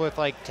also with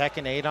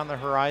Tekken 8 on the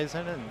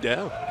horizon and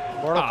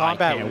Mortal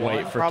Kombat. I can't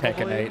wait for probably.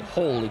 Tekken 8.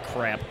 Holy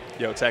crap.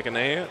 Yo, Tekken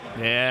 8?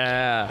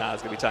 Yeah. Nah,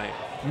 it's going to be tight.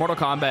 Mortal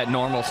Kombat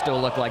normal still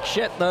look like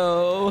shit,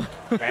 though.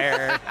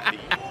 Fair.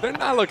 They're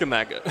not looking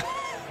that good.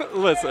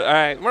 Listen, all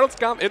right, Mortal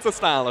Kombat, it's a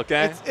style,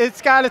 okay?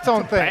 It's got its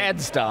own thing.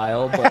 Bad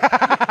style, but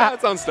It's got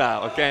its own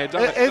style, okay?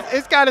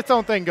 It's got its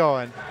own thing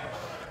going.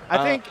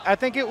 I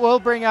think it will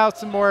bring out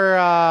some more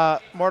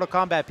Mortal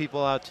Kombat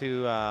people out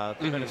to the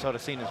Minnesota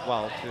scene as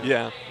well. Too.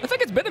 Yeah. I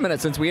think it's been a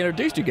minute since we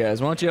introduced you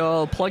guys. Why don't you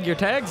all plug your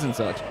tags and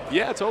such?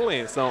 Yeah,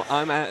 totally. So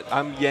I'm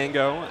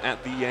Yango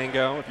at the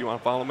Yango if you want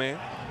to follow me.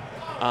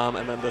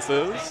 And then this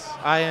is.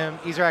 I am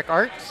Izarak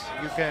Arts.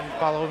 You can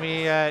follow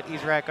me at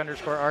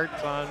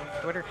Izarak_Arts on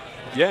Twitter.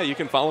 Yeah, you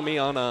can follow me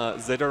on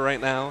Zitter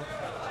right now.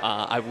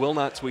 I will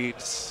not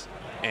tweet,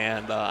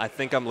 and I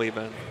think I'm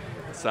leaving.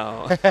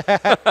 So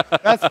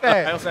that's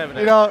fair.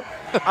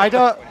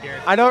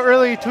 I don't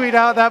really tweet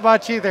out that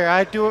much either.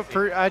 I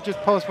just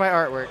post my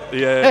artwork.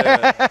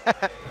 Yeah.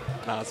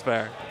 No, that's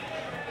fair.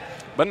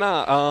 But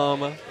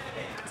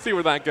see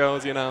where that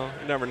goes. You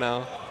never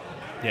know.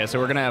 Yeah, so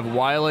we're gonna have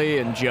Wiley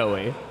and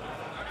Joey.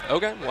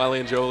 Okay, Wiley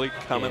and Joey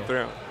coming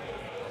through.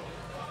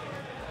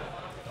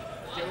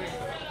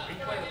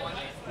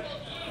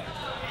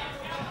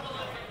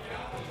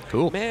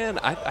 Cool. Man,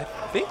 I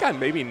think I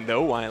maybe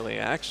know Wiley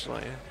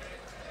actually.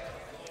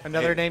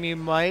 Another name you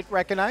might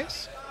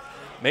recognize?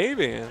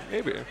 Maybe.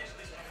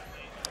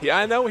 Yeah,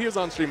 I know he was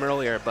on stream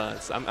earlier,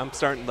 but I'm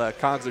starting, the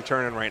cogs are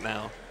turning right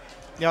now.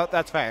 No,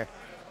 that's fair.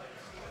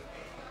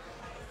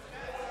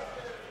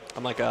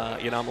 I'm like,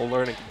 I'm a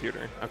learning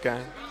computer,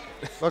 okay?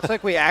 Looks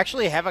like we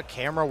actually have a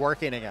camera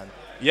working again.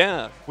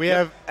 Yeah. We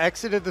have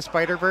exited the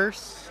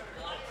Spider-Verse.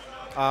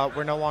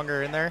 We're no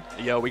longer in there.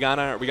 Yo, we got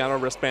our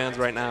wristbands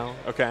right now,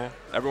 okay?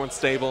 Everyone's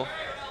stable.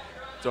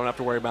 Don't have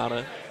to worry about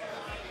it.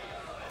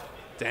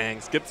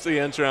 Dang, skips the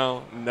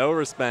intro. No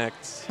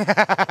respect.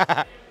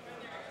 Yeah,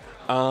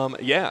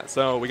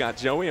 so we got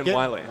Joey and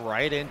Wiley.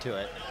 Right into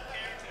it.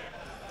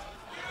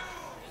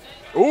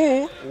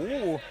 Ooh.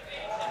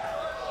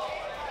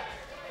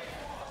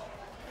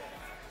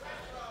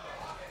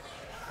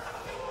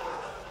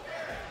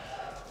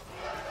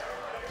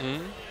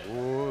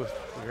 Ooh,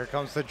 here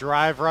comes the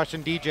drive rush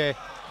and DJ.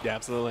 Yeah,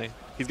 absolutely.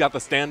 He's got the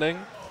standing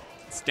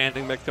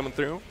mix coming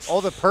through.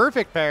 Oh, the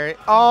perfect parry.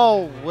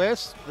 Oh,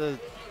 Wisp.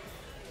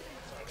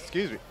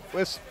 Excuse me.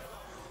 Wisp.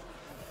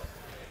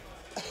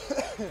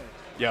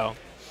 Yo.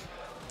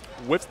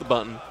 Whips the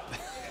button.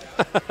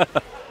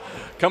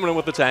 Coming in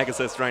with the tag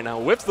assist right now.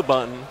 Whips the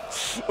button.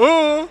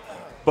 Ooh.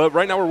 But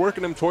right now we're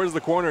working him towards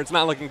the corner. It's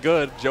not looking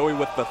good. Joey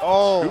with the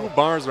 2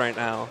 bars right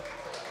now.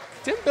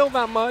 Didn't build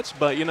that much,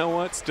 but you know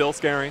what? Still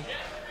scary.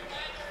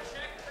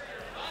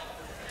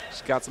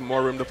 She's got some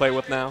more room to play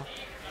with now.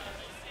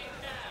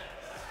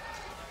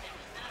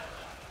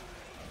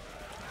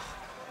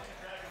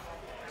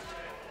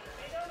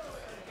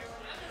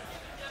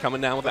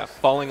 Coming down with that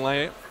falling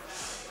light.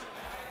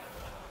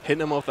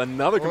 Hitting him with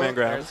another command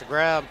grab. There's the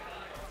grab.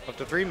 Up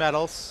to 3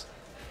 medals.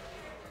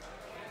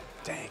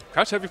 Dang.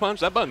 Crouch heavy punch.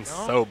 That button's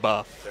so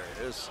buff. There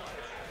it is.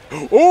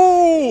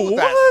 Oh,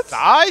 That what?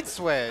 side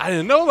switch. I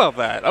didn't know about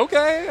that.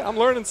 Okay, I'm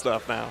learning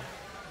stuff now.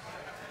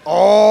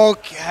 Oh,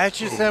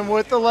 catches him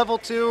with the level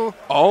 2.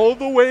 All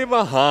the way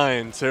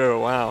behind, too.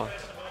 Wow.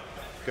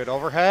 Good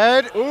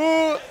overhead.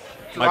 Ooh. Might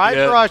be Drive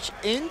it. rush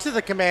into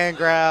the command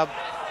grab.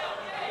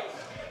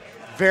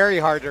 Very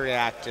hard to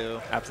react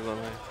to.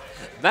 Absolutely.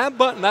 That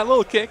button, that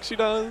little kick she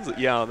does,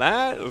 yo,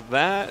 that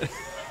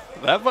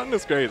button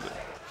is crazy.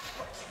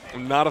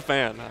 I'm not a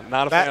fan. I'm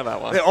not a fan of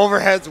that one. The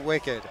overhead's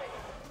wicked.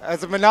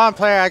 As a Manon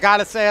player, I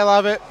gotta say I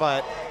love it,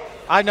 but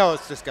I know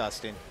it's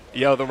disgusting.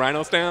 Yo, the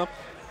Rhino stamp.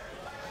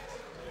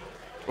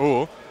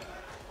 Ooh.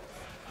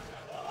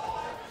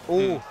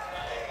 Ooh.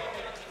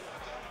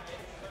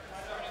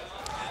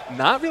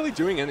 Not really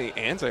doing any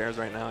anti-airs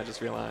right now, I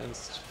just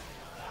realized.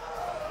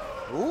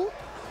 Ooh.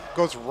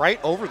 Goes right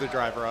over the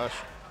drive rush,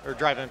 or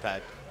drive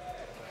impact.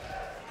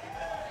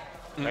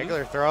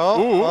 Regular throw.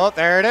 Ooh. Oh,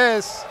 there it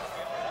is.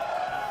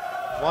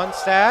 1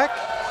 stack.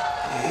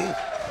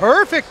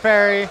 Perfect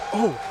parry.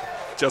 Oh,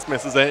 just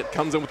misses it.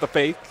 Comes in with the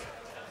fake.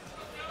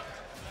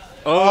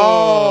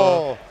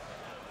 Oh.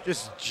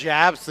 Just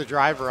jabs the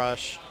drive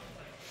rush.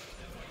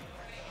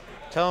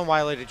 Tell him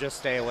Wiley to just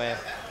stay away.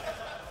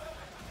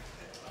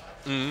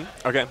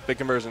 Okay, big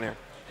conversion here.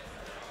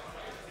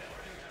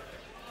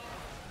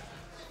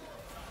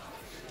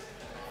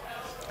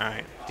 All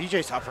right.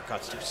 DJ's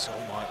uppercuts do so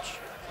much.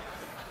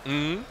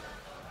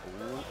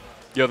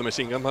 Yo, the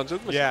machine gun punches.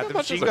 The punches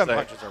machine are gun sick.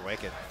 punches are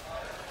wicked.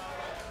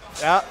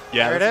 Yeah,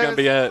 Yeah, there that's it going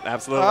to be is. it.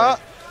 Absolutely.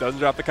 Doesn't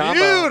drop the combo.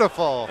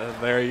 Beautiful.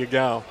 And there you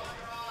go.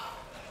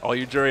 All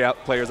you jury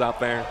players out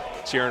there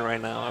cheering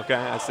right now. Okay,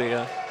 I see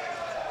ya.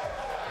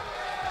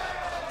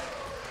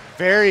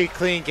 Very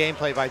clean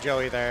gameplay by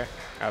Joey there.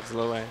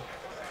 Absolutely.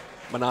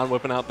 Manon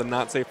whipping out the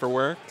not safe for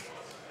work.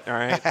 All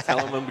right,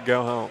 telling them to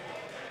go home.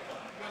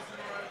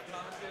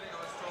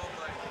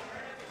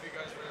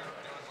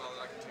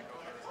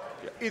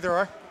 Either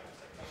or.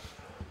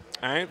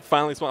 All right,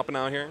 finally swapping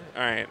out here.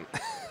 All right.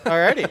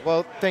 Alrighty.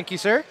 Well, thank you,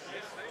 sir.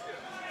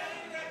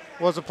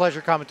 It was a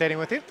pleasure commentating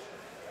with you.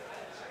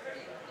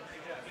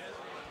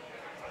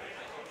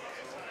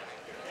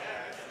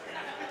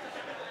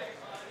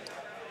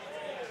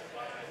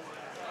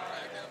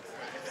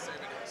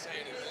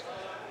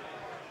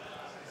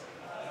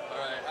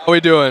 How we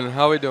doing?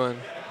 How we doing?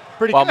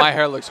 Pretty Wow, good. my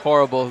hair looks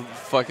horrible.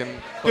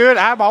 Fucking. Dude,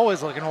 I'm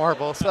always looking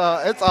horrible,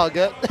 so it's all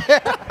good.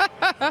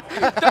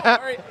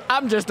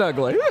 I'm just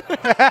ugly.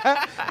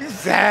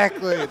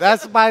 Exactly.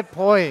 That's my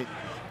point.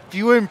 If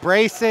you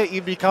embrace it,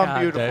 you become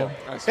God beautiful.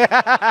 That's,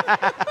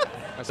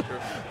 that's true.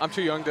 I'm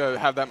too young to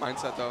have that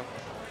mindset, though.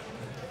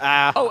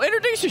 Oh,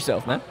 introduce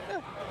yourself, man.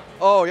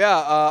 Oh, yeah.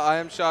 I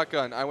am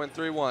Shotgun. I went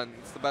 3-1.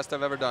 It's the best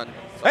I've ever done.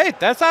 Hey,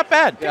 that's not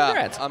bad. Yeah,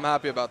 Congrats. I'm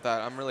happy about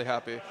that. I'm really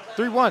happy.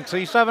 3-1. So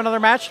you still have another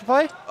match to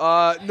play?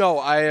 No,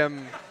 I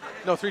am.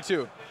 No,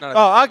 3-2. No,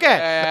 Oh, okay.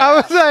 Yeah. I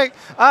was like,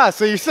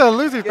 so you're still in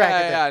losing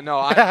bracket. yeah, then. no,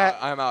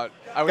 I'm out.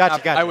 I would,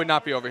 Gotcha. I would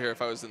not be over here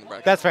if I was in the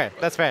bracket. That's fair.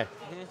 That's fair.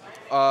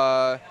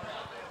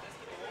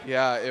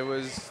 Yeah,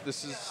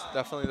 this is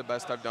definitely the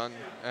best I've done,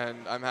 and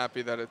I'm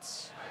happy that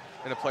it's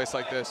in a place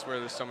like this where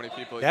there's so many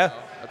people. Yeah.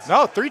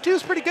 No, 3-2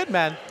 is pretty good,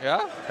 man.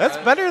 Yeah. That's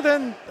better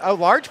than a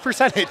large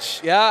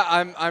percentage. Yeah,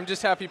 I'm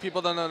just happy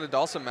people don't know the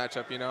Dawson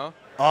matchup, you know?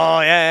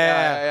 Oh,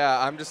 yeah.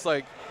 Yeah. I'm just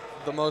like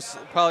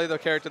probably the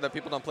character that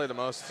people don't play the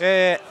most.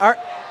 Yeah.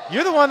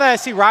 You're the one that I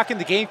see rocking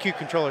the GameCube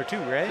controller too,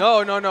 right? No.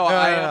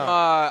 I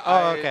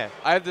am. Okay.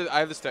 I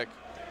have the stick.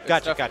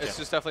 Gotcha. It's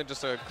just definitely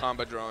just a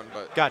combo drone,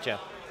 but. Gotcha.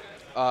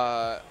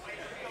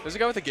 There's a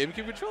guy with a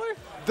GameCube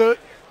controller?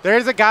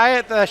 There's a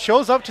guy that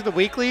shows up to the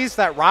weeklies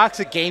that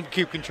rocks a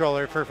GameCube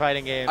controller for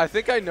fighting games. I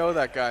think I know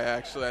that guy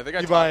actually. I think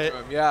I You talked might. to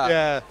him. Yeah.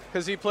 Yeah.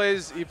 Because he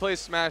plays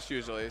Smash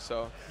usually,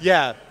 so.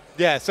 Yeah.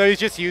 So he's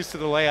just used to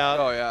the layout.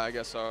 Oh yeah, I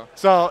guess so.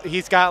 So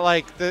he's got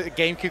like the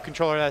GameCube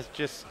controller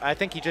that's I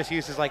think he just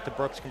uses like the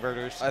Brooks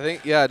converters. I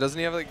think doesn't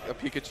he have like a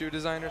Pikachu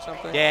design or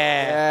something?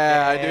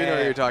 Yeah. I do know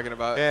what you're talking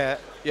about. Yeah.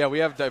 Yeah, we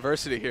have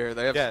diversity here.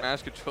 They have Yeah.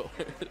 Smash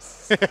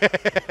controllers.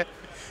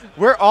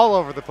 We're all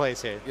over the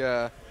place here.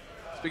 Yeah.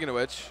 Speaking of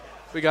which,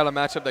 We got a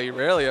matchup that you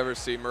rarely ever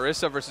see,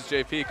 Marissa versus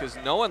JP, because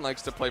no one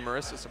likes to play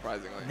Marissa,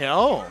 surprisingly.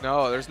 No.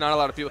 No, there's not a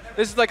lot of people.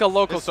 This is like a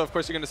local, so of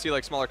course you're going to see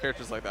like smaller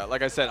characters like that.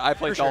 Like I said, I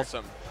play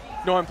Dhalsim.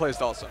 No one plays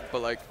Dhalsim,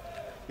 but like.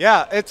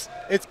 Yeah, it's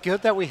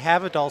good that we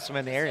have a Dhalsim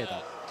in the area,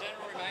 though.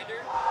 General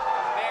reminder,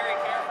 very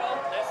careful.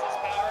 This is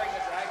powering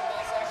the Dragon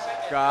Ball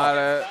section. Got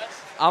it.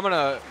 I'm going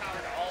to.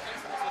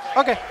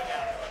 Okay.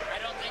 I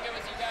don't think it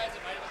was you guys.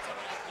 It might have been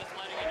someone else just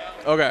letting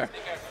you know. Okay. Be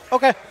careful.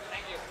 Okay.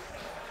 Thank you.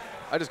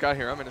 I just got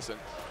here. I'm innocent.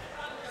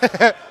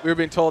 We were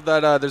being told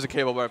that there's a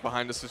cable right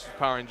behind us that's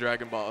powering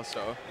Dragon Ball,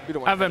 so we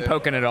don't want I've been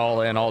poking it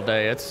all in all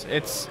day. It's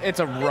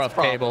a rough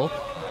cable.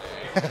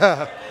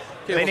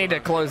 They need to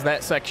close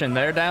that section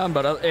there down,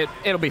 but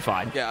it'll be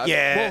fine. Yeah.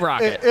 Yeah. We'll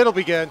rock it. It'll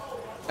be good.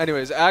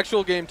 Anyways,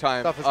 actual game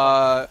time. Stuff is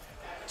fun.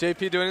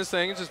 JP doing his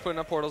thing, just putting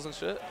up portals and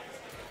shit.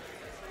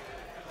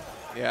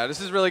 Yeah,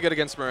 this is really good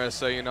against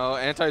Marissa, you know.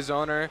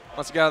 Anti-zoner,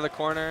 wants to get out of the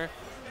corner.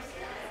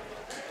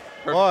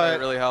 Perfect, But- it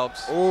really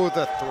helps. Ooh,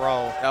 the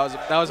throw.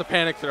 That was a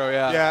panic throw,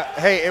 yeah. Yeah.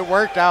 Hey, it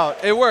worked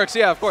out. It works,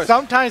 yeah, of course.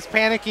 Sometimes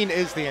panicking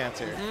is the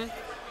answer. Yeah,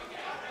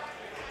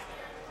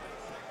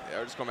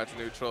 we're just going back to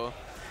neutral.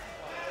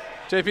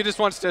 JP just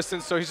wants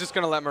distance, so he's just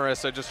going to let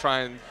Marissa just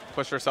try and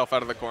push herself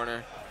out of the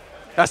corner.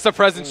 That's the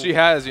presence she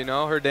has, you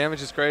know. Her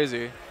damage is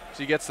crazy.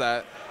 She gets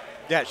that.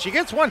 Yeah, she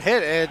gets one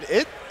hit,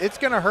 and it's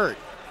going to hurt.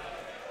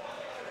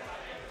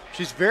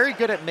 She's very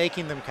good at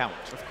making them count.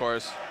 Of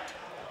course.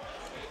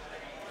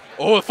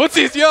 Oh, the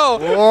footsies, yo!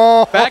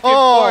 Whoa. Back and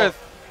forth.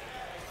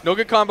 No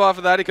good combo off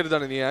of that. He could have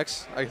done an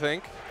EX, I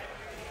think.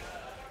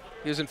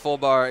 He was in full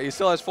bar. He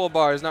still has full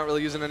bar. He's not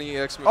really using any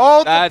EX moves.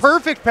 Oh, the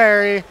perfect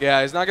parry.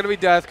 Yeah, he's not going to be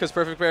death because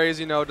perfect parry, as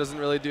you know, doesn't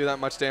really do that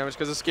much damage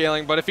because of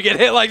scaling. But if you get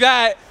hit like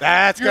that,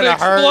 that's you're going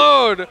to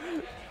hurt.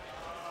 Explode.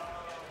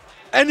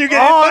 And you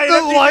get hit by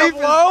the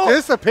life is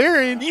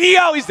disappearing.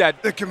 Yo, he's dead.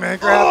 The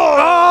command grab.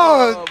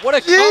 Oh, what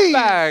a geez.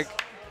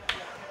 comeback.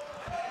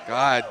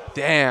 God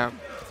damn.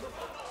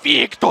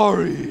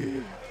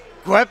 Victory.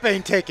 Gwep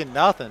ain't taking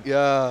nothing.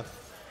 Yeah.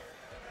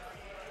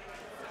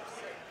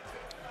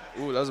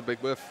 Ooh, that was a big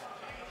whiff.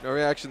 No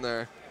reaction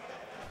there.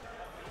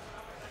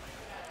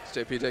 It's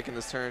JP taking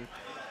this turn.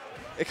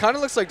 It kind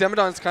of looks like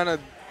Demodon's kind of,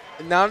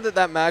 now that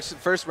that match, the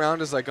first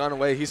round has like gone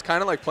away, he's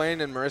kind of like playing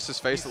in Marissa's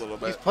face a little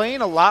bit. He's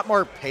playing a lot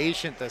more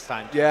patient this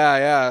time. Yeah,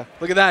 yeah.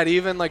 Look at that. He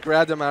even like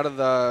grabbed him out of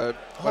the,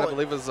 what I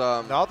believe was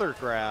another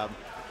grab.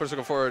 Push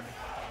go forward.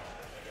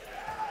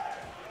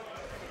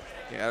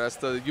 Yeah, that's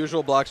the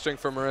usual block string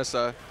for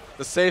Marissa.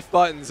 The safe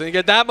buttons, and you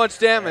get that much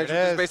damage, which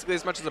is basically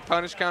as much as a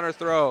punish counter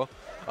throw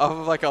off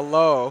of like a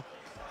low.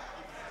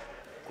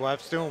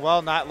 Gwep's doing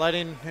well, not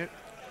letting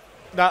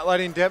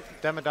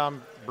Demodon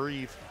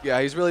breathe.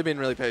 Yeah, he's really being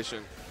really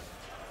patient.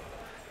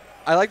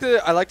 I like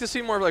to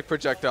see more like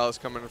projectiles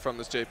coming from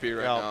this JP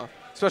right now,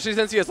 especially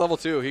since he has level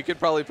 2. He could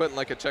probably put in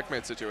like a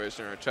checkmate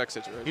situation or a check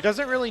situation. He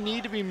doesn't really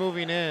need to be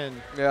moving in.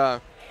 Yeah,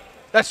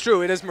 that's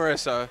true. It is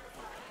Marissa.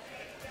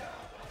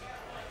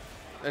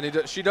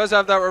 And she does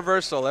have that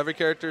reversal. Every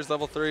character's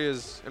level 3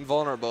 is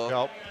invulnerable.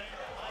 Yep.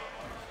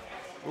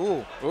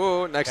 Ooh.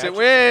 Ooh, next it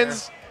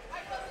wins.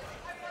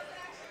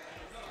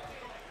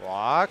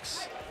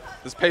 Blocks.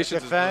 This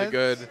patience is really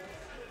good.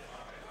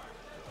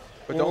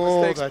 But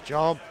don't mistake. That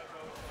jump.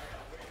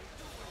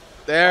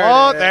 There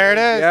it is. There it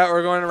is. Yeah,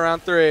 we're going to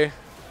round 3.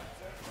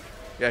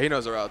 Yeah, he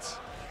knows the routes.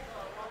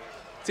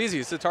 It's easy.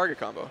 It's a target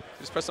combo.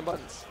 Just press some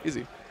buttons.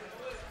 Easy.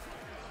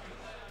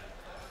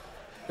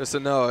 Just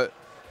to know it.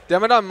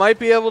 Demodon might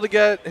be able to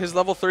get his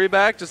level 3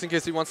 back just in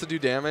case he wants to do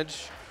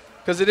damage.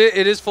 Because it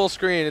is full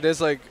screen. It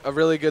is like a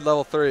really good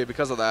level 3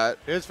 because of that.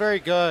 It is very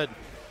good.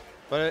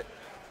 But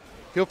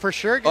he'll for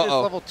sure get his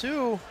level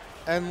 2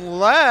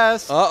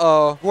 unless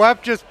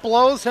Gwep just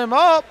blows him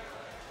up.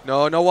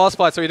 No wall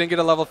spot, so he didn't get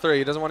a level 3.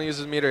 He doesn't want to use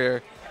his meter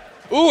here.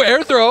 Ooh,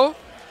 air throw.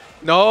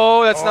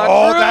 No, that's not true.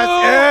 Oh,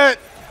 that's it.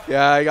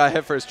 Yeah, he got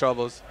hit for his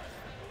troubles.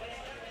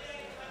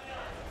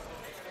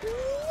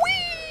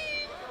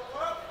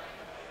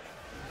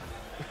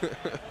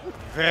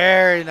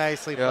 Very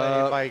nicely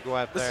played by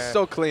Gwep This there. is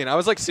so clean. I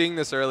was like seeing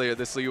this earlier,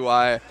 this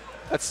UI.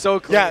 That's so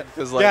clean. Yeah,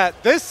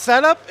 like, this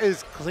setup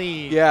is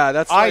clean. Yeah,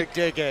 that's I like,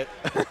 dig it.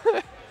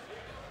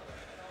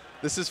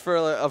 This is for,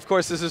 of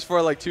course, this is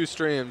for like 2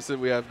 streams that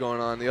we have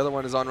going on. The other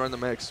one is on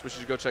RunTheMix, which you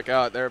should go check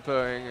out. They're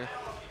playing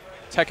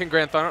Tekken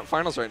Grand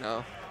Finals right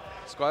now.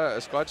 Squad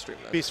stream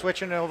that. Be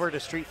switching over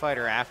to Street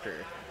Fighter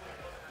after.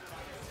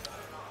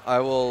 I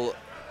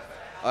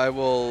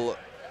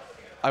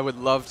would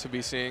love to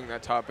be seeing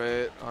that top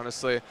 8,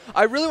 honestly.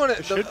 I really want to.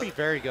 It should be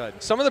very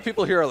good. Some of the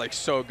people here are like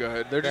so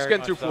good. They're just Very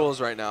getting through much so. pools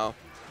right now.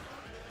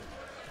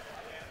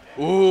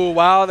 Ooh,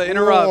 wow, the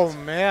interrupt. Oh,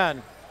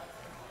 man.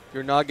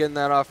 You're not getting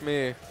that off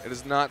me. It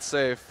is not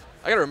safe.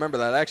 I got to remember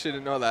that. I actually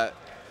didn't know that.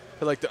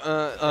 But like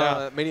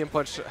the medium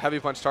punch, heavy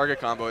punch target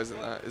combo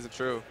isn't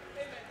true.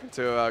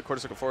 To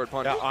quarter circle forward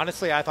punch. Yeah,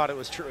 honestly, I thought it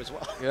was true as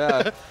well.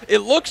 Yeah. It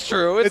looks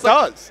true. It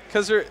does.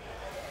 Because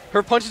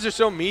her punches are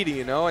so meaty,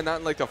 you know, and not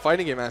in like the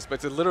fighting game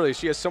aspect. Literally,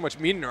 she has so much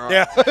meat in her arm.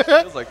 Yeah. It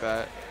feels like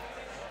that.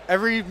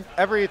 Every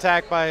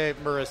attack by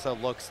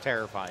Marissa looks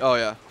terrifying. Oh,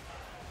 yeah.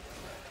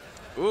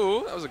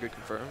 Ooh, that was a good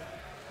confirm.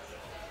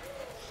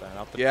 Sign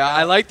up the Yeah, trap.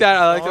 I like that.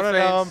 I like the Throwing it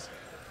feints.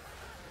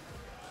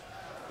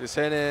 Just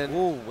hit in.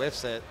 Ooh,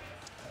 whiffs it.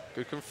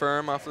 Good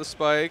confirm off the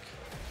spike.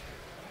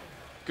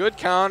 Good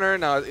counter.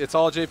 Now it's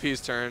all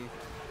JP's turn.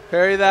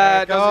 Parry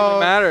that. There it Doesn't even goes.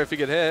 matter if you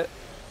get hit.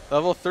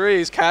 Level 3,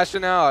 he's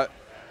cashing out.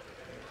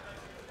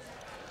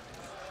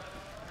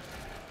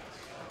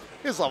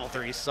 His level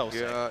 3 is so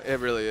sick. Yeah, it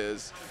really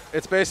is.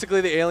 It's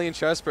basically the alien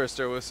chest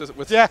burster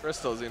with Yeah.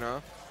 crystals, you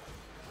know?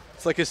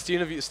 It's like his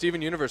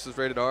Steven Universe was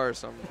rated R or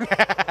something.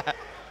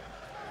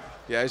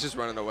 Yeah, he's just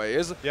running away.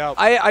 Yep.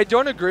 I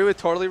don't agree with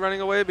totally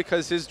running away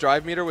because his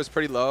drive meter was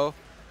pretty low.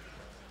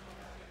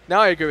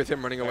 Now I agree with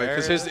him running away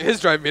because his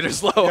drive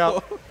meter's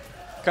low. Yep.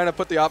 Kind of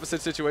put the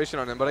opposite situation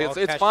on him, but Well,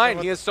 it's catch fine. him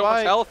with He has the so much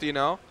spike. health, you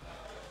know?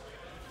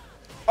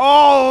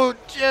 Oh,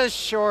 just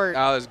short.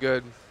 That was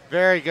good.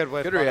 Very good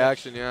whiff. Good punish.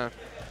 reaction, yeah.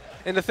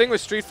 And the thing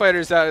with Street Fighter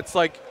is that it's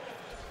like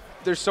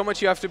there's so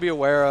much you have to be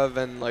aware of,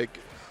 and like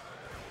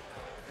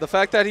the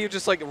fact that he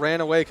just like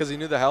ran away because he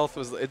knew the health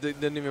was, it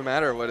didn't even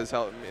matter what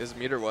his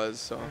meter was.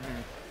 So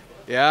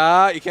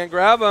yeah, you can't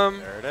grab him.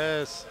 There it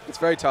is. It's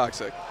very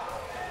toxic.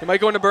 He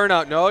might go into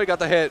burnout. No, he got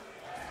the hit.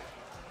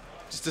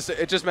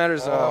 It just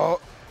matters.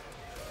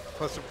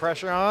 Put some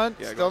pressure on.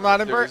 Yeah, Still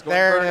not in burnout.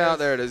 There There it is.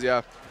 There it is.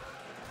 Yeah,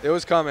 it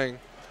was coming.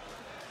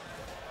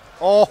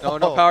 Oh.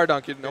 No power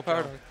dunk. No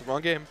power dunk.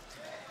 Wrong game.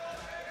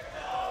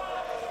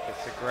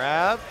 Gets the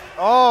grab.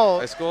 Oh.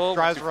 High school.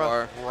 Drives Too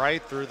far.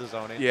 right through the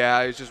zoning.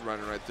 Yeah, he's just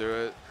running right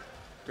through it.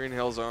 Green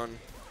Hill Zone.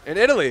 In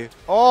Italy.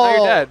 Oh. Now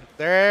you're dead.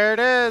 There it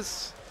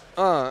is.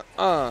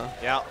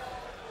 Yeah.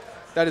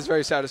 That is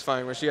very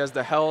satisfying when she has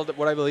the held,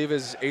 what I believe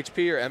is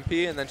HP or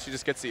MP, and then she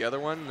just gets the other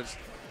one and just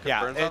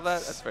burns off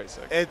that. That's very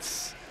sick.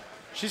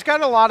 She's got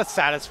a lot of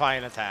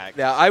satisfying attacks.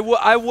 Yeah,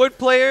 I would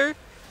play her.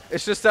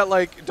 It's just that,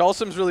 like,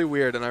 Dulcim's really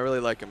weird, and I really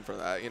like him for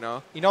that, you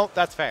know? You know,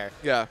 that's fair.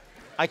 Yeah.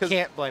 I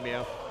can't blame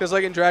you. Because,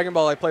 like, in Dragon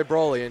Ball, I play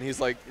Broly, and he's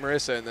like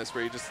Marissa in this,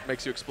 where he just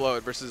makes you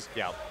explode, versus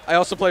I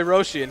also play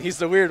Roshi, and he's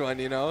the weird one,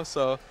 you know?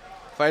 So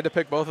if I had to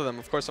pick both of them,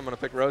 of course I'm going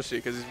to pick Roshi,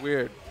 because he's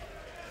weird.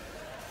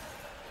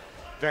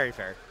 Very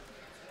fair.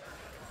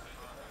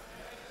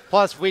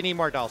 Plus, we need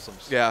more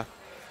Dulcims. Yeah.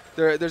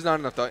 There's not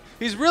enough.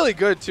 He's really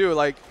good, too.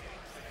 Like,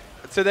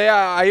 today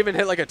I even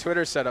hit, like, a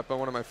Twitter setup on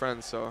one of my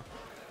friends, so.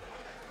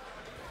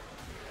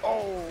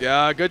 Oh.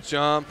 Yeah, good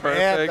jump.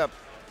 Perfect. Man,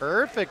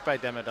 perfect by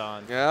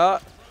Demodon. Yeah.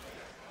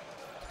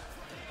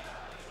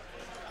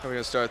 How are we going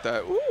to start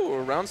that? Ooh,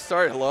 round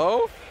start.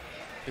 Hello?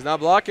 He's not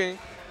blocking.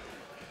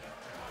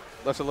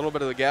 Left a little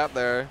bit of the gap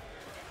there.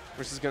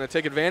 Reese is going to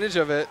take advantage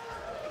of it.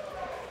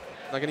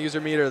 Not going to use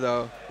her meter,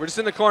 though. We're just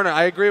in the corner.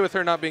 I agree with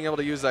her not being able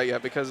to use that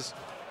yet because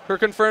her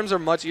confirms are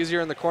much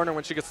easier in the corner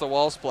when she gets the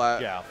wall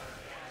splat. Yeah.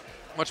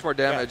 Much more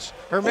damage.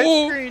 Yeah. Her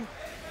mid-screen.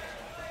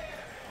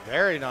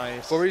 Very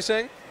nice. What were you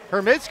saying?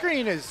 Her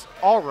mid-screen is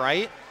all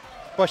right,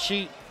 but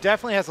she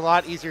definitely has a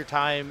lot easier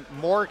time,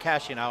 more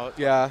cashing out.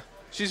 Yeah.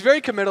 She's very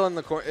committal in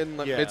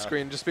the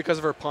mid-screen just because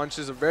of her punch.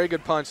 Is a very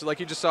good punch, like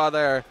you just saw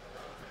there.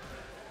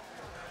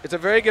 It's a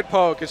very good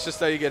poke. It's just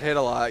that you get hit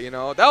a lot, you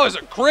know. That was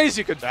a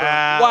crazy confirm.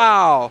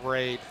 Wow.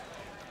 Great.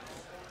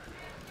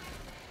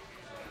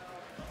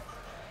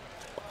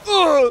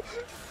 Ugh.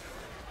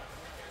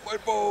 My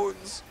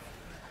bones.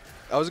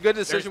 That was a good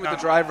decision with the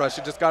drive rush.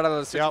 He just got out of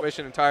the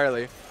situation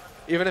entirely.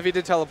 Even if he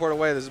did teleport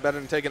away, this is better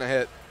than taking a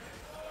hit.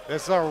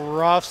 This is a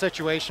rough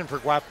situation for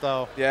Guep,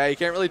 though. Yeah, you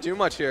can't really do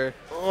much here.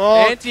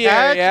 Oh,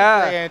 anti-air,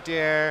 yeah.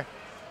 Anti-air.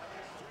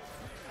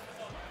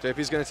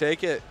 JP's going to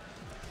take it.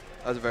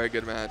 That was a very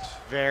good match.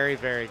 Very,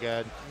 very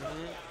good.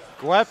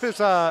 Guep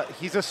is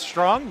he's a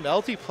strong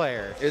Melty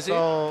player. Is he?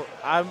 So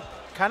I'm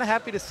kind of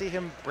happy to see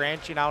him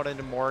branching out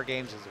into more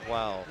games as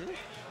well.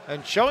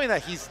 And showing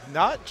that he's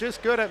not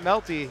just good at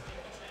Melty.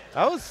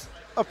 That was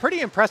a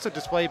pretty impressive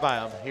display by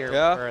him here with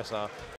Marissa.